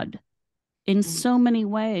odd in so many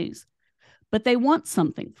ways, but they want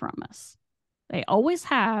something from us. They always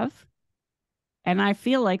have, and I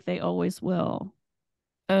feel like they always will.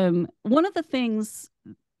 One of the things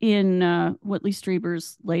in Whitley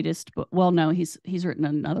Strieber's latest book, well, no, he's written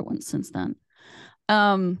another one since then.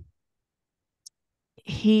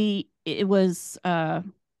 It was A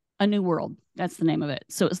New World. That's the name of it.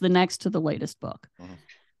 So it was the next to the latest book.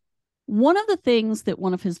 One of the things that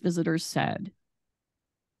one of his visitors said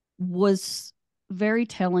was very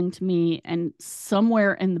telling to me, and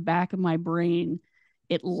somewhere in the back of my brain,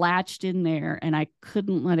 it latched in there and I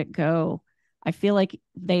couldn't let it go. I feel like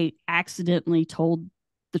they accidentally told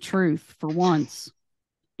the truth for once,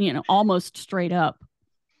 almost straight up.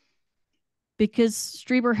 Because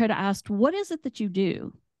Strieber had asked, "What is it that you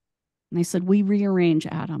do?" And they said, "We rearrange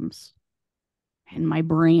atoms." And my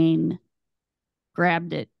brain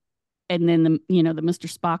grabbed it. And then the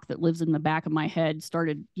Mr. Spock that lives in the back of my head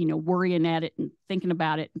started, worrying at it and thinking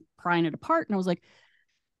about it and prying it apart. And I was like,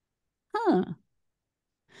 huh.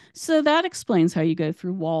 So that explains how you go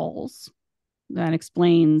through walls. That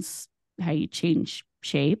explains how you change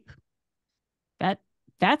shape.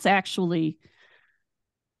 That's actually,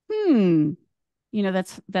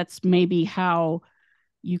 that's maybe how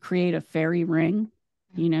you create a fairy ring.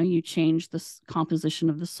 You change the composition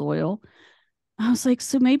of the soil. I was like,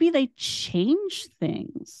 so maybe they change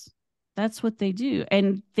things. That's what they do.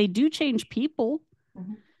 And they do change people.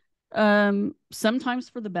 Sometimes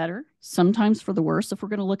for the better, sometimes for the worse. If we're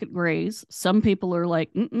going to look at grays, some people are like,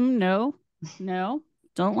 no,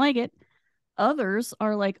 don't like it. Others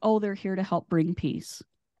are like, oh, they're here to help bring peace.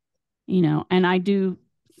 And I do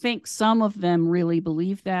think some of them really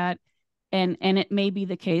believe that. And it may be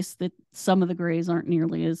the case that some of the grays aren't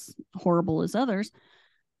nearly as horrible as others,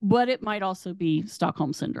 but it might also be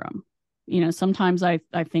Stockholm syndrome. Sometimes I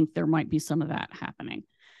think there might be some of that happening,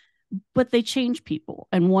 but they change people.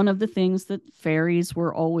 And one of the things that fairies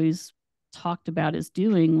were always talked about as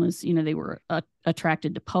doing was, they were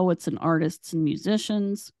attracted to poets and artists and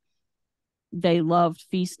musicians. They loved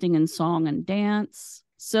feasting and song and dance.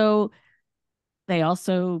 So they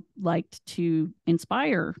also liked to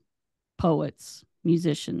inspire poets,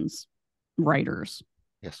 musicians, writers.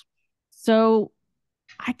 Yes. So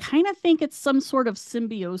I kind of think it's some sort of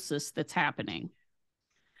symbiosis that's happening.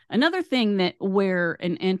 Another thing that where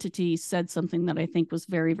an entity said something that I think was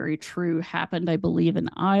very, very true happened, I believe, in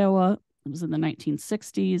Iowa. It was in the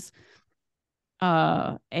 1960s.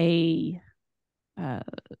 A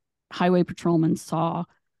highway patrolman saw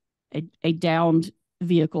a downed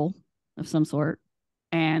vehicle of some sort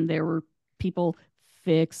and there were people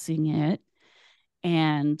fixing it.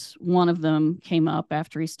 And one of them came up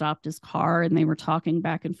after he stopped his car, and they were talking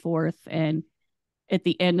back and forth. And at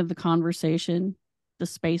the end of the conversation, the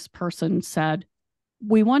space person said,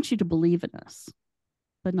 "We want you to believe in us,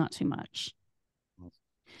 but not too much."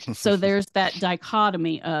 So there's that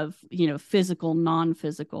dichotomy of, physical,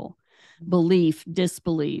 non-physical, belief,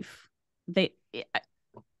 disbelief. They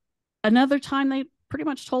Another time they pretty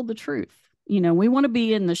much told the truth. We want to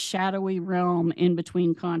be in the shadowy realm in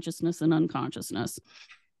between consciousness and unconsciousness.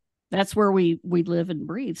 That's where we live and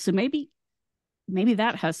breathe. So maybe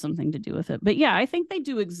that has something to do with it. But yeah, I think they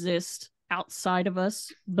do exist outside of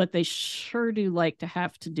us, but they sure do like to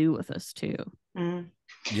have to do with us too.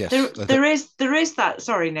 Yes, there is that.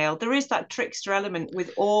 Sorry, Neil. There is that trickster element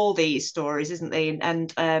with all these stories, isn't there? And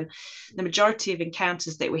the majority of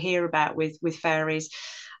encounters that we hear about with fairies,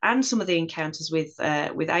 and some of the encounters with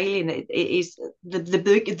alien, it is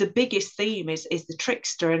the biggest theme is the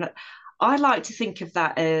trickster. And I like to think of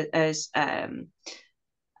that as kind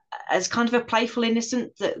of a playful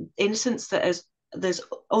innocence that as there's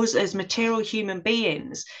us as material human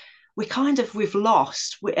beings, we've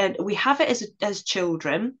lost. We have it as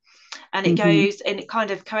children, and it goes and it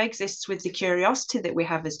kind of coexists with the curiosity that we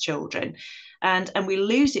have as children, and we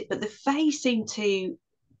lose it. But the fae seem to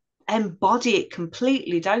embody it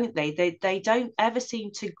completely, don't they? They don't ever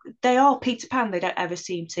seem to. They are Peter Pan. They don't ever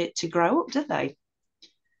seem to grow up, do they?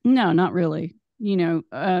 No, not really.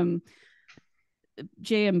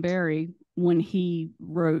 J.M. Barrie, when he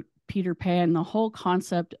wrote Peter Pan, the whole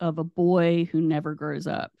concept of a boy who never grows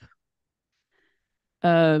up,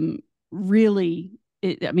 really,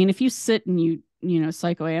 if you sit and you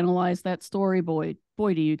psychoanalyze that story, boy,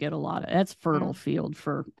 do you get a lot of that's fertile field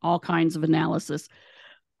for all kinds of analysis.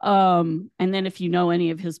 And then if you know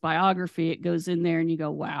any of his biography, it goes in there and you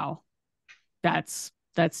go, wow, that's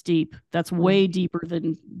deep. That's way deeper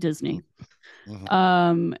than Disney.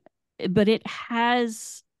 But it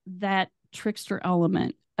has that trickster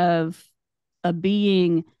element of a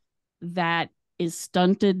being that is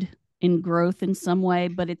stunted in growth in some way,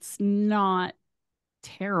 but it's not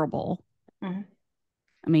terrible.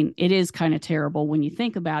 It is kind of terrible when you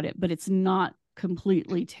think about it, but it's not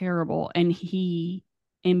completely terrible. And he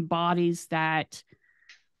embodies that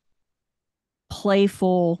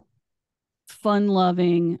playful,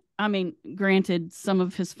 fun-loving. Granted, some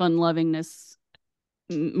of his fun-lovingness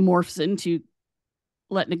morphs into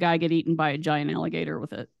letting a guy get eaten by a giant alligator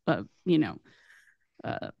with a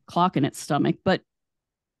clock in its stomach, but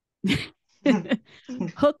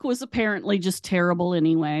Hook was apparently just terrible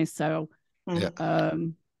anyway. So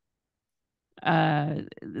that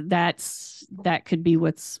could be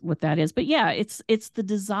what that is. But yeah, it's the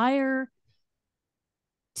desire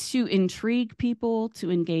to intrigue people,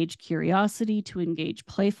 to engage curiosity, to engage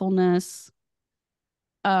playfulness.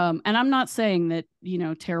 And I'm not saying that,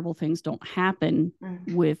 terrible things don't happen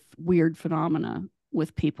with weird phenomena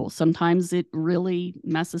with people. Sometimes it really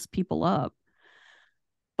messes people up,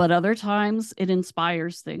 but other times it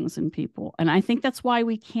inspires things in people. And I think that's why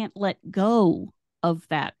we can't let go of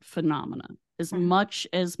that phenomena as much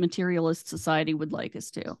as materialist society would like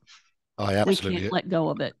us to. We can't let go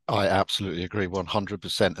of it. I absolutely agree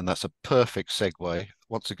 100%. And that's a perfect segue.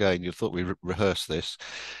 Once again, you thought we rehearsed this.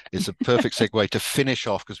 It's a perfect segue to finish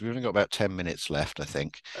off, because we've only got about 10 minutes left, I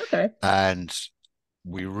think. Okay. And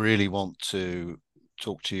we really want to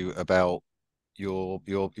talk to you about your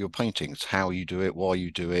paintings, how you do it, why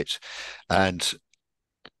you do it. And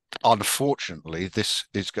unfortunately, this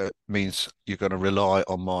means you're going to rely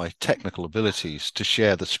on my technical abilities to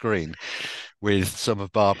share the screen with some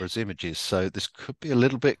of Barbara's images. So this could be a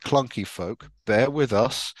little bit clunky, folk. Bear with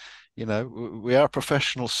us. We are a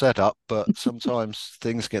professional setup, but sometimes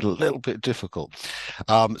things get a little bit difficult.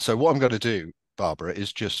 So what I'm going to do, Barbara,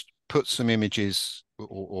 is just put some images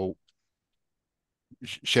or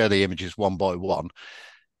share the images one by one,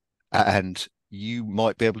 and you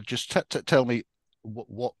might be able to just tell me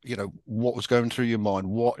what was going through your mind.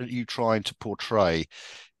 What are you trying to portray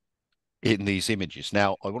in these images?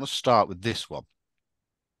 Now, I want to start with this one.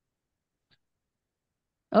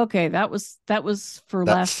 Okay, that was for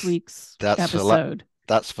last week's episode.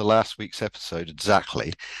 That's for last week's episode,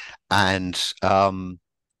 exactly. And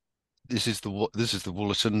this is the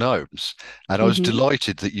Woollerton Gnomes, and I was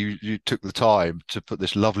delighted that you took the time to put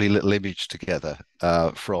this lovely little image together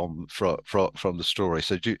from the story.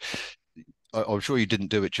 So I'm sure you didn't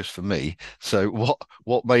do it just for me. So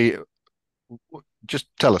just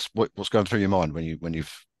tell us what's going through your mind when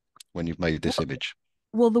you've made this image.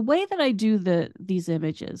 Well, the way that I do these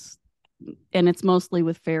images, and it's mostly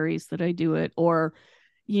with fairies that I do it, or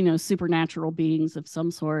supernatural beings of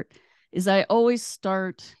some sort, is I always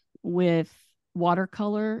start with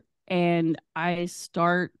watercolor, and I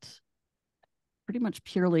start pretty much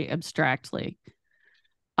purely abstractly.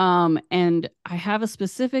 And I have a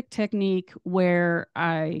specific technique where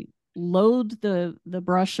I load the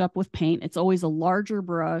brush up with paint. It's always a larger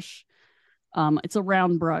brush. It's a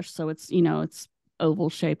round brush, so it's oval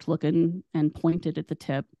shaped looking and pointed at the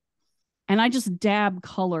tip. And I just dab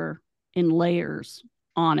color in layers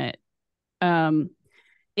on it. Um,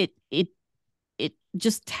 it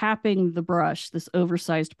just tapping the brush, this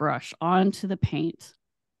oversized brush, onto the paint,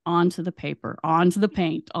 onto the paper, onto the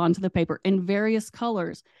paint, onto the paper in various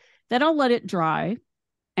colors. Then I'll let it dry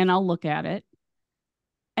and I'll look at it.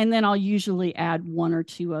 And then I'll usually add one or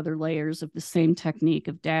two other layers of the same technique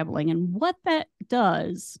of dabbling. And what that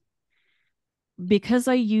does, because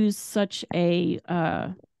I use such a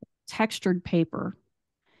textured paper,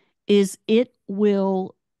 is it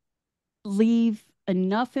will leave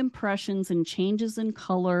enough impressions and changes in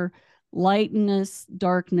color, lightness,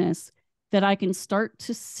 darkness, that I can start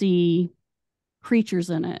to see creatures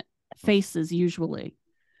in it, faces usually.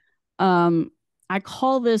 I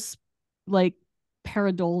call this like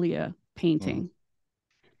pareidolia painting.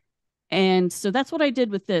 And so that's what I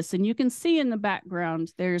did with this. And you can see in the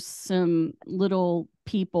background, there's some little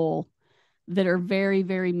people that are very,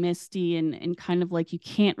 very misty and kind of like you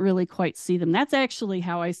can't really quite see them. That's actually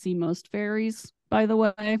how I see most fairies, by the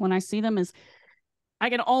way. When I see them, is I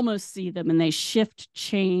can almost see them, and they shift,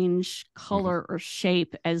 change color or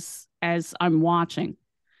shape as I'm watching.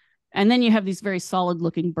 And then you have these very solid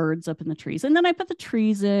looking birds up in the trees. And then I put the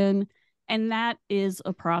trees in, and that is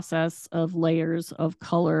a process of layers of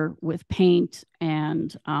color with paint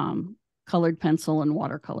and colored pencil and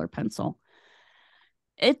watercolor pencil.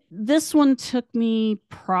 This one took me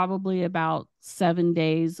probably about 7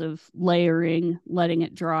 days of layering, letting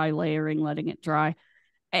it dry, layering, letting it dry.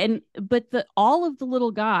 But all of the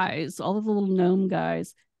little guys, all of the little gnome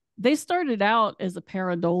guys, they started out as a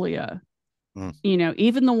pareidolia.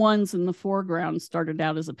 Even the ones in the foreground started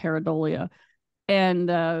out as a pareidolia.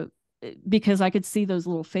 And because I could see those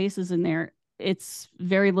little faces in there, it's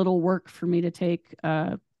very little work for me to take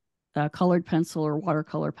a colored pencil or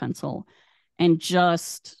watercolor pencil and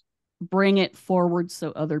just bring it forward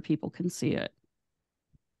so other people can see it.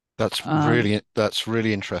 That's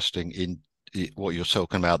really interesting in what you're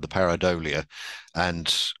talking about, the pareidolia.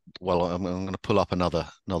 And well, I'm going to pull up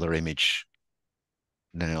another image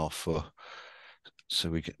now so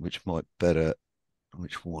we get which might better.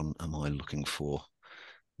 Which one am I looking for?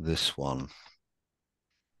 This one.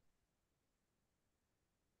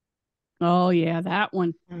 Oh yeah, that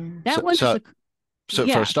one. That one is so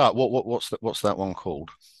for a start, what's that one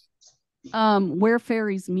called? Where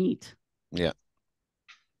Fairies Meet. Yeah.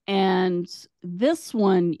 And this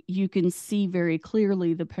one, you can see very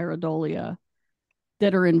clearly the pareidolia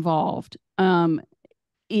that are involved.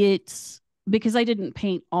 It's because I didn't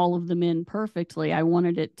paint all of them in perfectly. I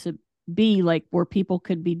wanted it to be like where people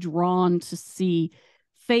could be drawn to see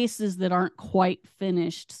faces that aren't quite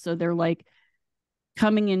finished. So they're like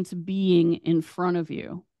coming into being in front of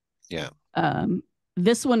you. Yeah.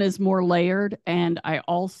 This one is more layered, and I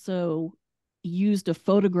also used a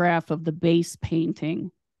photograph of the base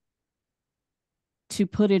painting to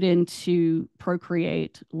put it into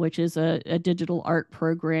Procreate, which is a digital art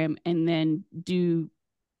program, and then do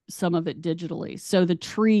some of it digitally. So the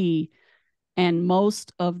tree and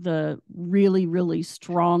most of the really, really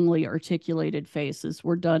strongly articulated faces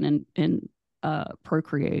were done in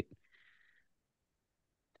Procreate.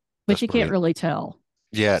 But That's you brilliant. Can't really tell.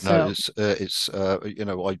 Yeah, so, no, it's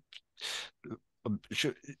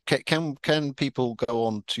can people go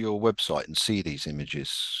on to your website and see these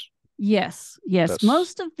images? Yes.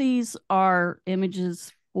 Most of these are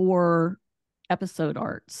images for episode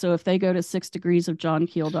art. So if they go to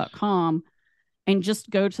 6degreesofjohnkeel.com and just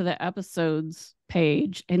go to the episodes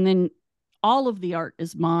page, and then all of the art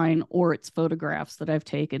is mine or it's photographs that I've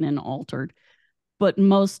taken and altered. But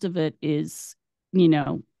most of it is,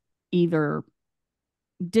 either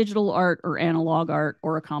digital art or analog art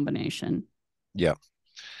or a combination. Yeah.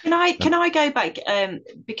 Can I go back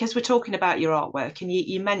because we're talking about your artwork, and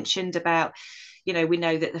you mentioned about, we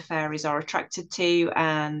know that the fairies are attracted to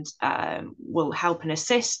and will help and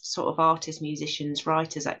assist sort of artists, musicians,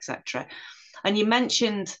 writers, etc. And you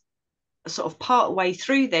mentioned sort of part way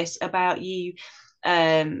through this about you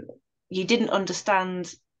didn't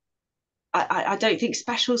understand. I don't think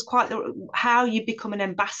special is quite how you become an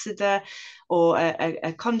ambassador or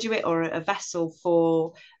a conduit or a vessel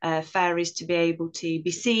for fairies to be able to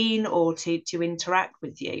be seen or to interact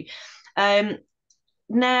with you.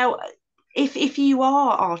 Now, if you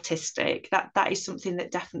are artistic, that is something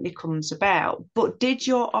that definitely comes about. But did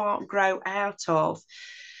your art grow out of,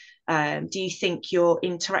 do you think, your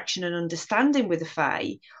interaction and understanding with the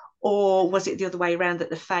Fae, or was it the other way around, that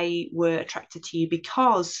the Fae were attracted to you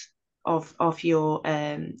because of your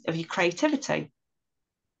creativity?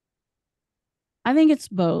 I think it's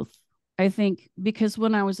both. I think because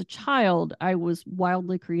when I was a child, I was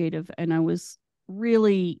wildly creative and I was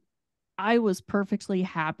perfectly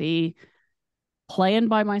happy playing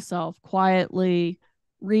by myself quietly,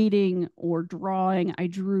 reading or drawing. I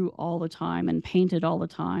drew all the time and painted all the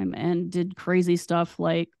time and did crazy stuff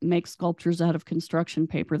like make sculptures out of construction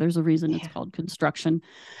paper. There's a reason it's Yeah. called construction.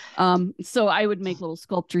 So I would make little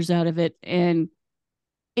sculptures out of it. And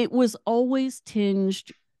it was always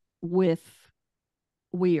tinged with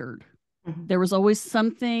weird. Mm-hmm. There was always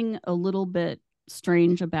something a little bit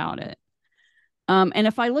strange about it. And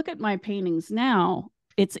if I look at my paintings now,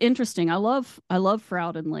 it's interesting. I love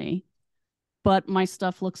Froud and Lee, but my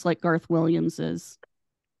stuff looks like Garth Williams's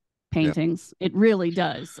Yeah. paintings. It really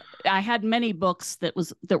does. I had many books that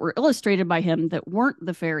were illustrated by him that weren't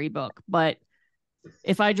the fairy book, but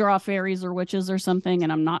if I draw fairies or witches or something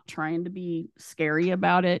and I'm not trying to be scary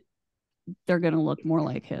about it, they're going to look more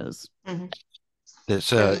like his. Mm-hmm.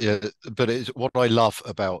 It's Brilliant. yeah, but it's what I love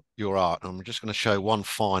about your art. I'm just going to show one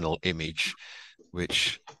final image,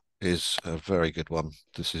 which is a very good one.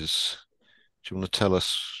 This is. Do you want to tell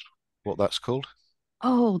us what that's called?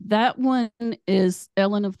 Oh, that one is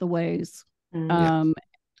Ellen of the Ways. Mm. Yeah, Um,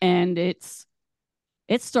 and it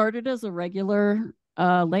started as a regular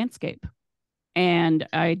landscape. And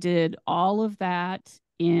I did all of that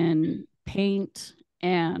in paint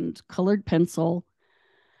and colored pencil,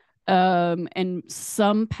 and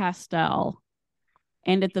some pastel.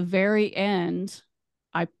 And at the very end,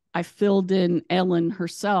 I filled in Ellen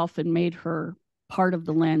herself and made her part of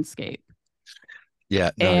the landscape.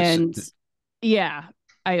 yeah. No, it's And yeah,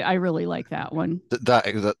 I really like that one.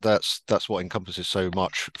 that's what encompasses so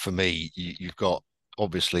much for me. You've got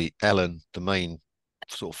obviously Ellen, the main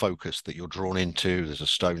sort of focus that you're drawn into. There's a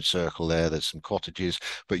stone circle there. There's some cottages,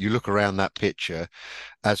 but you look around that picture,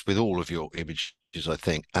 as with all of your images, I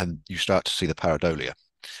think, and you start to see the pareidolia.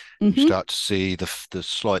 You Mm-hmm. start to see the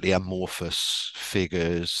slightly amorphous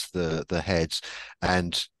figures, the heads,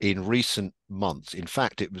 and in recent months, in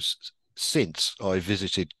fact, it was since I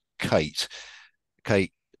visited Kate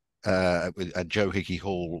and Joe Hickey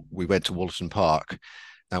Hall, we went to Wallaston Park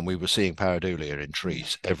and we were seeing pareidolia in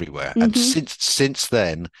trees everywhere. And Mm-hmm. since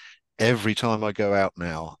then, every time I go out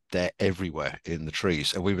now, they're everywhere in the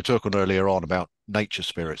trees. And we were talking earlier on about nature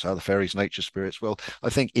spirits. Are the fairies nature spirits? Well, I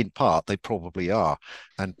think in part they probably are.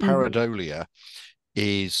 And Mm-hmm. pareidolia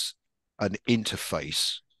is an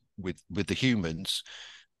interface with the humans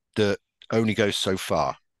that only goes so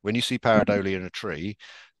far. When you see pareidolia in a tree,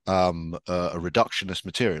 a reductionist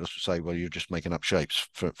materialist would say, well, you're just making up shapes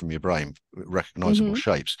from your brain, recognizable Mm-hmm.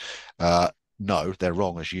 shapes. No, they're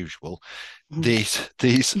wrong as usual. Mm.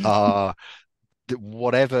 These are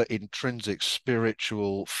whatever intrinsic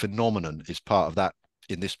spiritual phenomenon is part of that.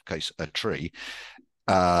 In this case, a tree.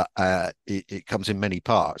 It comes in many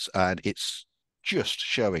parts, and it's just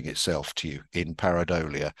showing itself to you in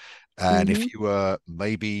pareidolia. And Mm-hmm. if you were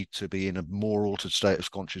maybe to be in a more altered state of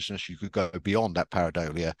consciousness, you could go beyond that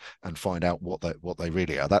pareidolia and find out what they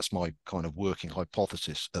really are. That's my kind of working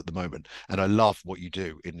hypothesis at the moment. And I love what you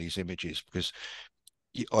do in these images because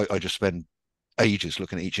I just spend ages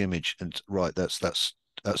looking at each image and right, that's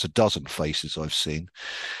a dozen faces I've seen.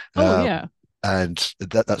 Oh Um, yeah. and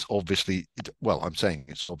that's obviously, well, I'm saying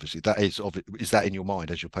it's obviously is that in your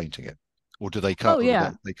mind as you're painting it, or do they Oh cut, or do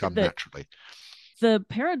yeah. they come The naturally? the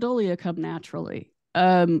pareidolia come naturally.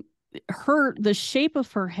 The shape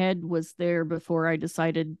of her head was there before I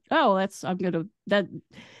decided, oh, that's I'm gonna that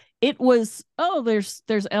it was, oh,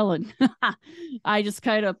 there's Ellen. I just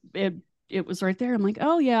kind of it was right there. I'm like,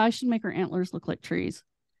 oh yeah, I should make her antlers look like trees.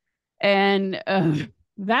 And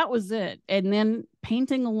that was it. And then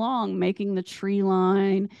painting along, making the tree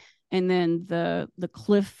line and then the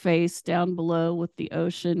cliff face down below with the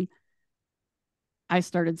ocean. I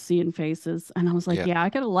started seeing faces and I was like, Yeah, yeah, I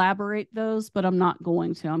could elaborate those, but I'm not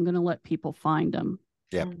going to. I'm going to let people find them.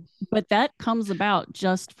 yeah, Mm. But that comes about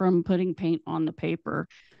just from putting paint on the paper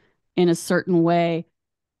in a certain way,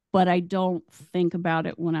 but I don't think about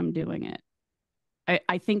it when I'm doing it.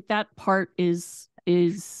 I think that part is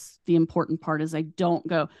the important part is I don't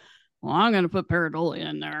go, well, I'm going to put pareidolia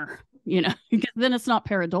in there, because then it's not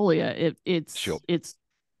pareidolia. sure, It's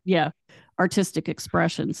yeah, artistic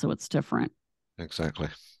expression, so it's different. exactly.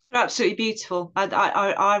 They're absolutely beautiful.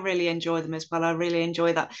 I really enjoy them as well. I really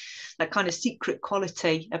enjoy that kind of secret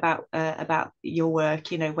quality about your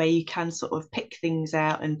work. You know, where you can sort of pick things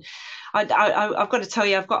out. And I've got to tell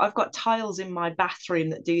you, I've got tiles in my bathroom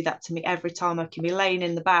that do that to me every time. I can be laying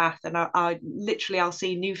in the bath, and I literally I'll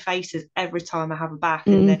see new faces every time I have a bath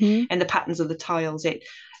Mm-hmm. in the patterns of the tiles.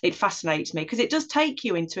 It fascinates me because it does take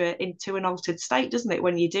you into an altered state, doesn't it,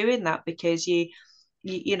 when you're doing that, because you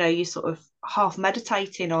know you're sort of half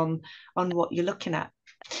meditating on what you're looking at.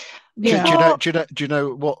 Yeah. Before Do you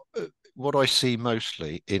know what I see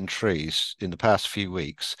mostly in trees in the past few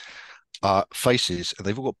weeks are faces, and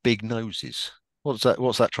they've all got big noses. What's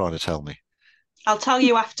that trying to tell me? I'll tell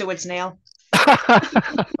you afterwards, Neil.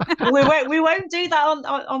 We won't do that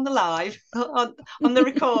on the live on the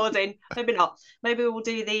recording. Maybe not. Maybe we'll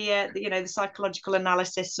do the psychological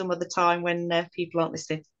analysis some other time when people aren't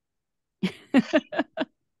listening.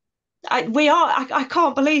 I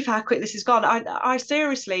can't believe how quick this has gone. I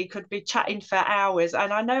seriously could be chatting for hours,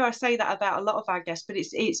 and I know I say that about a lot of our guests, but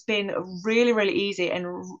it's been really, really easy and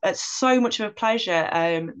it's so much of a pleasure.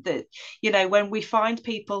 That when we find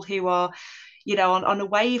people who are on a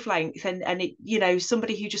wavelength, and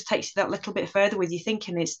somebody who just takes you that little bit further with you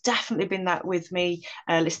thinking. It's definitely been that with me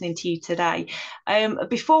listening to you today.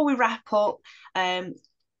 Before we wrap up,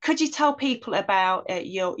 could you tell people about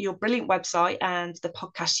your brilliant website and the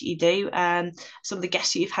podcast that you do, some of the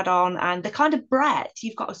guests that you've had on, and the kind of breadth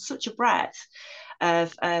you've got, such a breadth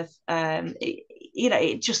it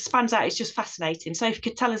just spans out. It's just fascinating. So if you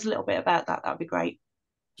could tell us a little bit about that, that'd be great.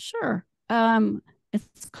 Sure.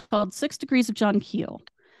 It's called 6 Degrees of John Keel,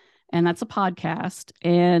 and that's a podcast.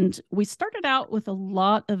 And we started out with a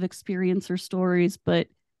lot of experiencer stories,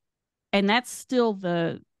 and that's still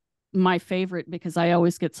my favorite because I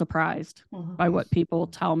always get surprised by what people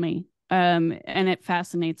tell me. And it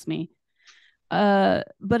fascinates me.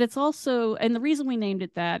 But it's also, and the reason we named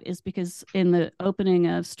it that is because in the opening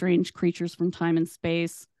of Strange Creatures from Time and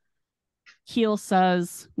Space, Keel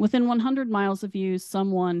says, within 100 miles of you,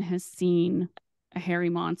 someone has seen a hairy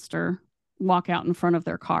monster walk out in front of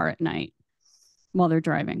their car at night while they're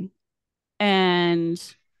driving. And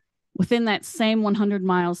within that same 100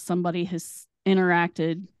 miles, somebody has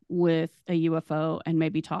interacted with a UFO and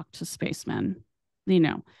maybe talked to spacemen,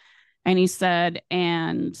 And he said,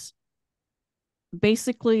 and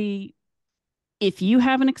basically, if you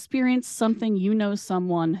haven't experienced something,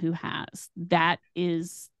 someone who has. That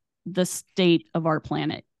is the state of our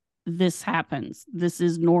planet. This happens. This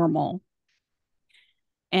is normal.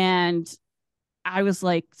 And I was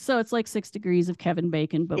like, so it's like 6 degrees of Kevin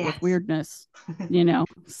Bacon, but with weirdness,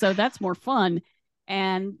 So that's more fun.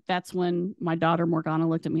 And that's when my daughter Morgana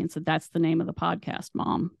looked at me and said, that's the name of the podcast,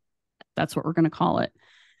 Mom. That's what we're going to call it.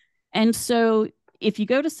 And so if you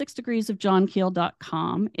go to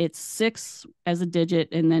 6degreesofjohnkeel.com, it's 6 as a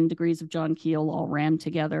digit and then degrees of John Keel all rammed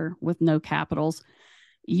together with no capitals.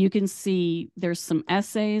 You can see there's some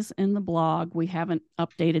essays in the blog. We haven't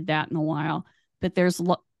updated that in a while, but there's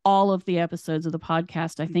all of the episodes of the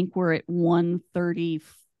podcast. I think we're at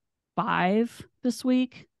 135 this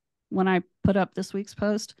week when I put up this week's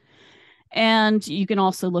post. And you can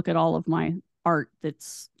also look at all of my art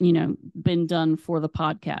that's, been done for the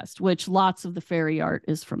podcast, which lots of the fairy art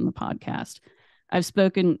is from the podcast. I've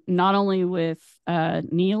spoken not only with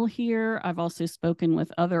Neil here, I've also spoken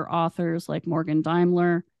with other authors like Morgan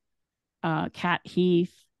Daimler, Kat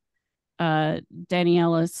Heath,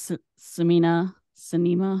 Daniela Sanima.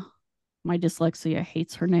 My dyslexia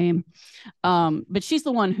hates her name. But she's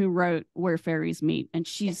the one who wrote Where Fairies Meet. And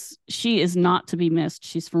she is not to be missed.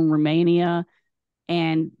 She's from Romania.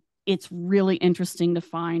 And it's really interesting to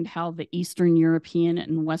find how the Eastern European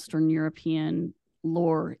and Western European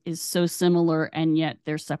lore is so similar, and yet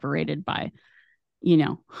they're separated by,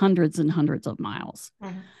 hundreds and hundreds of miles.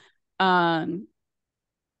 Mm-hmm.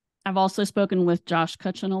 I've also spoken with Josh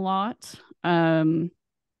Cutchin a lot. And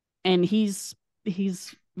he's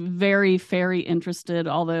very fairy interested,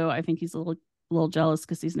 although I think he's a little jealous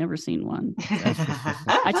because he's never seen one. So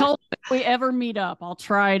I told him if we ever meet up, I'll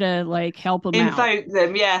try to help him invoke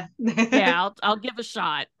them. Yeah. I'll give a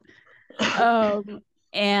shot.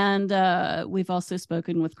 And we've also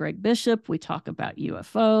spoken with Greg Bishop. We talk about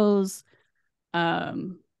UFOs,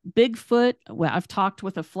 Bigfoot. Well, I've talked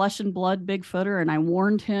with a flesh and blood Bigfooter, and I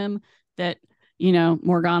warned him that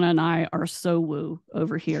Morgana and I are so woo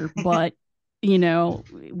over here, but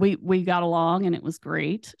we got along and it was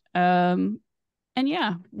great. And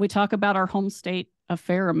yeah, we talk about our home state a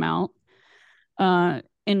fair amount,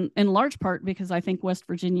 in large part because I think West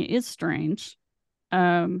Virginia is strange.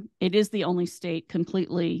 It is the only state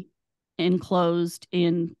completely enclosed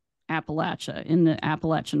in Appalachia, in the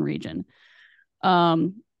Appalachian region.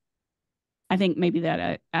 I think maybe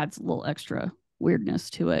that adds a little extra weirdness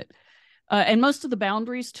to it. And most of the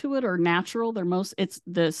boundaries to it are natural.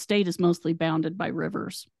 The state is mostly bounded by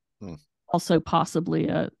rivers. Also possibly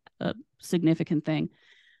a significant thing.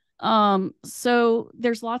 So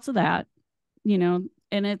there's lots of that, and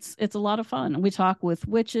it's a lot of fun. We talk with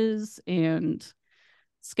witches and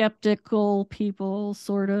skeptical people,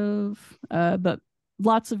 sort of, but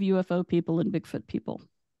lots of UFO people and Bigfoot people.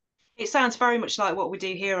 It sounds very much like what we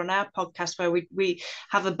do here on our podcast, where we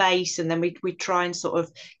have a base and then we try and sort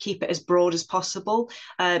of keep it as broad as possible,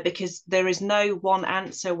 because there is no one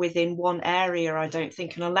answer within one area, I don't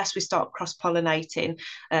think, and unless we start cross-pollinating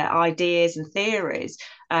ideas and theories,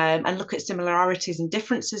 and look at similarities and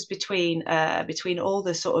differences between all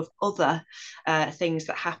the sort of other things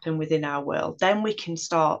that happen within our world, then we can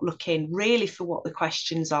start looking really for what the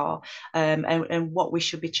questions are, and what we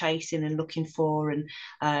should be chasing and looking for, and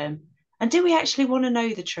do we actually want to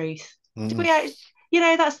know the truth? Do we,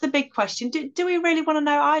 that's the big question. Do we really want to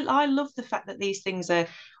know? I love the fact that these things are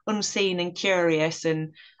unseen and curious,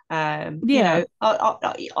 and are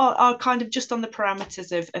kind of just on the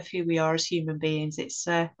parameters of who we are as human beings. It's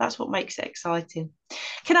that's what makes it exciting.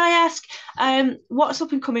 Can I ask, what's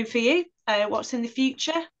up and coming for you? What's in the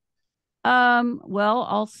future? Well,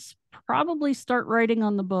 I'll probably start writing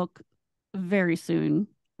on the book very soon,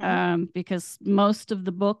 because most of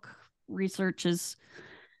the book research is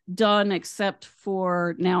done, except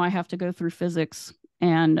for now I have to go through physics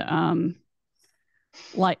and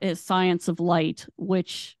science of light,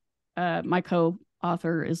 which my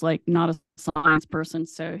co-author is like not a science person,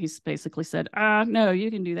 so he's basically said, no,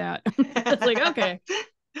 you can do that. It's like, okay.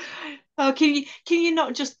 Oh, can you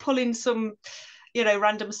not just pull in some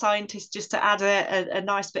random scientist just to add a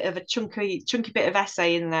nice bit of a chunky bit of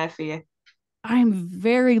essay in there for you? I'm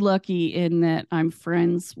very lucky in that I'm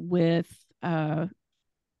friends with an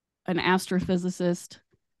astrophysicist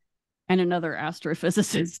and another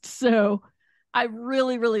astrophysicist. So I'm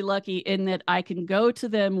really, really lucky in that I can go to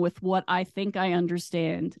them with what I think I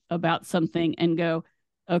understand about something and go,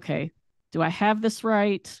 okay, do I have this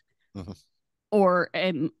right? Or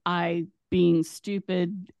am I being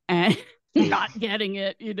stupid and not getting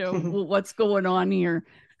it? What's going on here?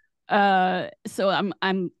 So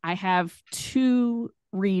I have two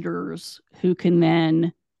readers who can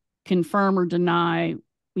then confirm or deny.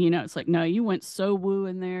 It's like, no, you went so woo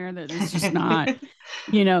in there that it's just not,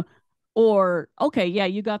 or okay, yeah,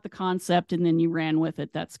 you got the concept and then you ran with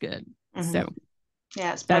it. That's good. So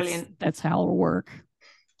yeah, it's brilliant. That's how it'll work.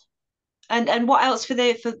 And what else for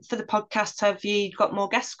the podcast? Have you got more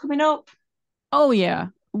guests coming up? Oh yeah,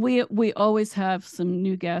 we always have some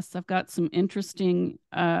new guests. I've got some interesting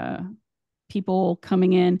people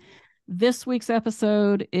coming in. This week's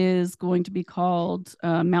episode is going to be called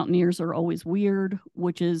Mountaineers Are Always Weird,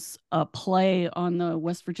 which is a play on the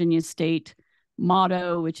West Virginia state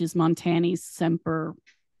motto, which is Montani Semper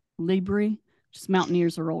Libri, just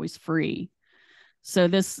Mountaineers are always free. So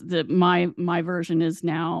my version is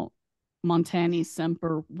now Montani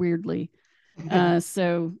Semper Weirdly.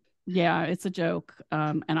 So yeah, it's a joke.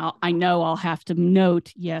 And I know I'll have to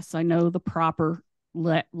note, yes, I know the proper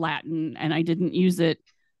Latin and I didn't use it.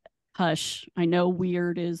 Hush. I know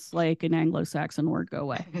weird is like an Anglo-Saxon word. Go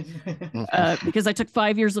away. Because I took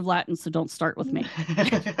 5 years of Latin, so don't start with me.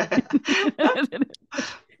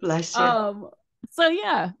 Bless you. So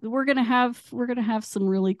yeah, we're gonna have some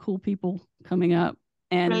really cool people coming up,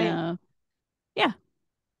 and yeah,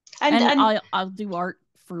 and I'll do art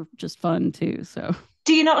for just fun too. So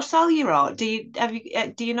do you not sell your art? Do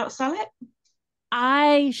you not sell it?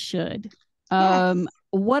 I should. Yes.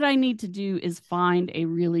 What I need to do is find a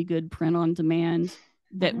really good print on demand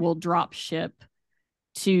that will drop ship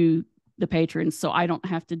to the patrons, so I don't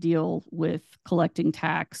have to deal with collecting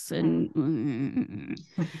tax and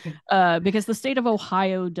because the state of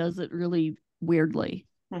Ohio does it really weirdly,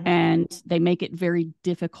 and they make it very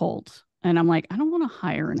difficult. And I'm like, I don't want to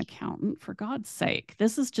hire an accountant, for God's sake.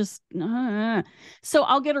 This is just so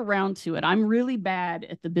I'll get around to it. I'm really bad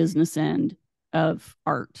at the business end of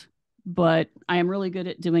art, but I am really good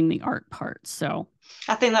at doing the art part. So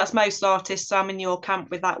I think that's most artists. I'm in your camp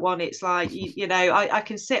with that one. It's like, I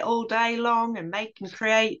can sit all day long and make and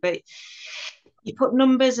create, but you put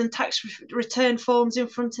numbers and tax return forms in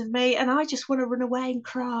front of me and I just want to run away and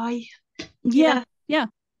cry. Yeah.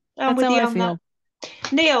 I'm with you on that.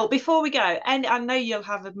 Neil, before we go, and I know you'll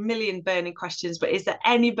have a million burning questions, but is there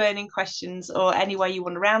any burning questions or any way you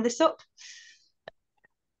want to round this up?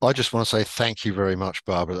 I just want to say thank you very much,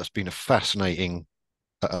 Barbara. That's been a fascinating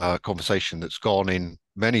conversation that's gone in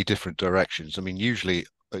many different directions. I mean, usually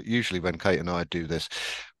usually when Kate and I do this,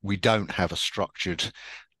 we don't have a structured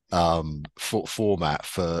format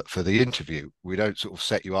for the interview. We don't sort of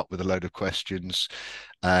set you up with a load of questions,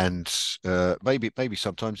 and maybe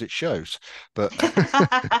sometimes it shows, but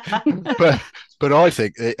but I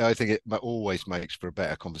think it always makes for a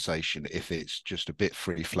better conversation if it's just a bit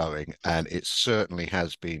free flowing, and it certainly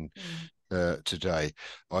has been today.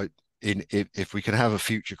 I if we can have a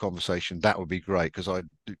future conversation, that would be great, because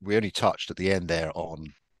we only touched at the end there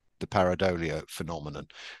on the pareidolia phenomenon,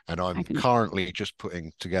 and I'm can. currently just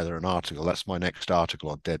putting together an article. That's my next article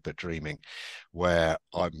on Dead But Dreaming, where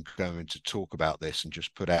I'm going to talk about this and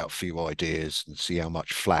just put out a few ideas and see how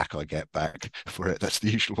much flack I get back for it. That's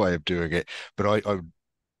the usual way of doing it, but I would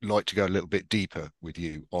like to go a little bit deeper with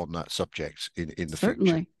you on that subject in the future.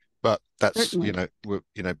 Certainly. But that's Certainly.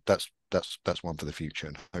 that's one for the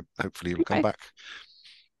future, and hopefully it'll come back.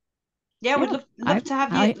 Yeah, we'd love to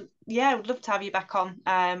have you. Yeah, we'd love to have you back on.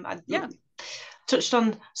 Yeah. Touched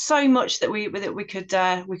on so much that we could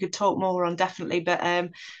talk more on, definitely. But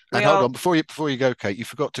and hold on, before you go, Kate, you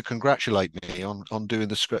forgot to congratulate me on doing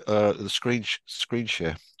the screen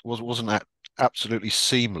share. Wasn't that absolutely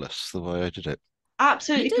seamless the way I did it?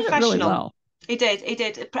 Absolutely You did professional. It really well. He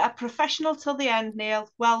did a professional till the end, Neil.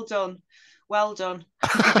 Well done.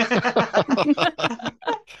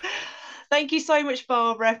 Thank you so much,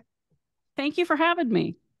 Barbara. Thank you for having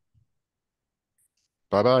me.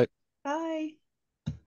 Bye-bye. Bye.